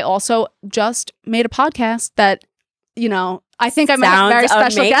 And I also just made a podcast that, I think I might have a very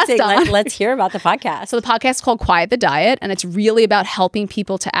special guest on. Let's hear about the podcast. So the podcast is called Quiet the Diet, and it's really about helping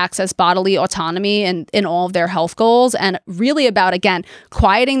people to access bodily autonomy in all of their health goals, and really about, again,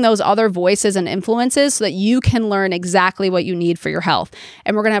 quieting those other voices and influences so that you can learn exactly what you need for your health.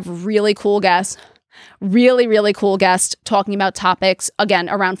 And we're going to have really cool guests. Really, really cool guest talking about topics, again,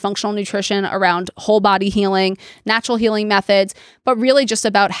 around functional nutrition, around whole body healing, natural healing methods, but really just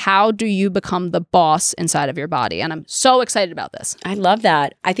about how do you become the boss inside of your body. And I'm so excited about this. I love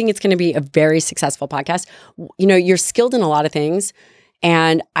that. I think it's going to be a very successful podcast. You're skilled in a lot of things.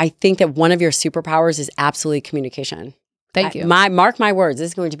 And I think that one of your superpowers is absolutely communication. Thank you. Mark my words, this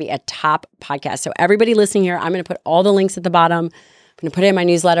is going to be a top podcast. So everybody listening here, I'm going to put all the links at the bottom. I'm going to put it in my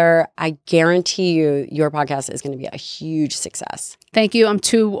newsletter. I guarantee you your podcast is going to be a huge success. Thank you. I'm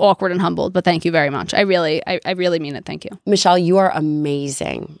too awkward and humbled, but thank you very much. I really mean it. Thank you. Michelle, you are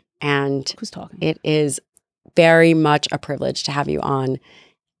amazing. And who's talking? It is very much a privilege to have you on.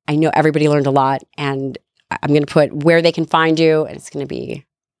 I know everybody learned a lot, and I'm going to put where they can find you, and it's going to be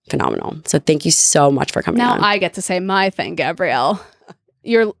phenomenal. So thank you so much for coming on. Now I get to say my thing, Gabrielle.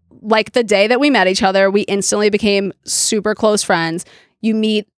 You're like, the day that we met each other, we instantly became super close friends. You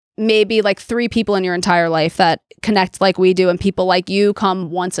meet maybe like 3 people in your entire life that connect like we do, and people like you come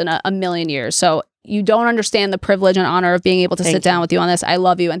once in a million years. So you don't understand the privilege and honor of being able to sit down with you on this. I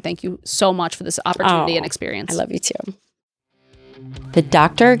love you, and thank you so much for this opportunity and experience. I love you too. The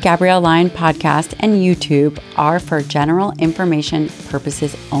Dr. Gabrielle Lyon podcast and YouTube are for general information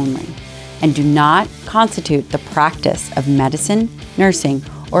purposes only and do not constitute the practice of medicine, nursing,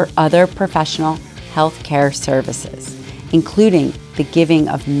 or other professional healthcare services, including the giving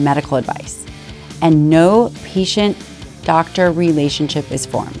of medical advice. And no patient-doctor relationship is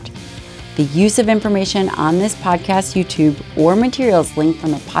formed. The use of information on this podcast, YouTube, or materials linked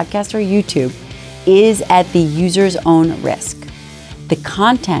from the podcast or YouTube is at the user's own risk. The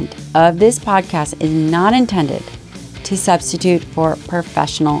content of this podcast is not intended to substitute for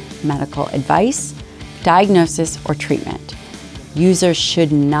professional medical advice, diagnosis, or treatment. Users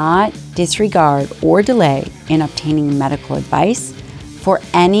should not disregard or delay in obtaining medical advice for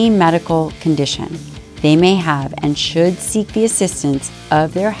any medical condition they may have, and should seek the assistance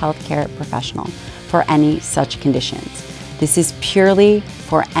of their healthcare professional for any such conditions. This is purely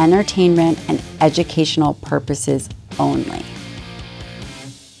for entertainment and educational purposes only.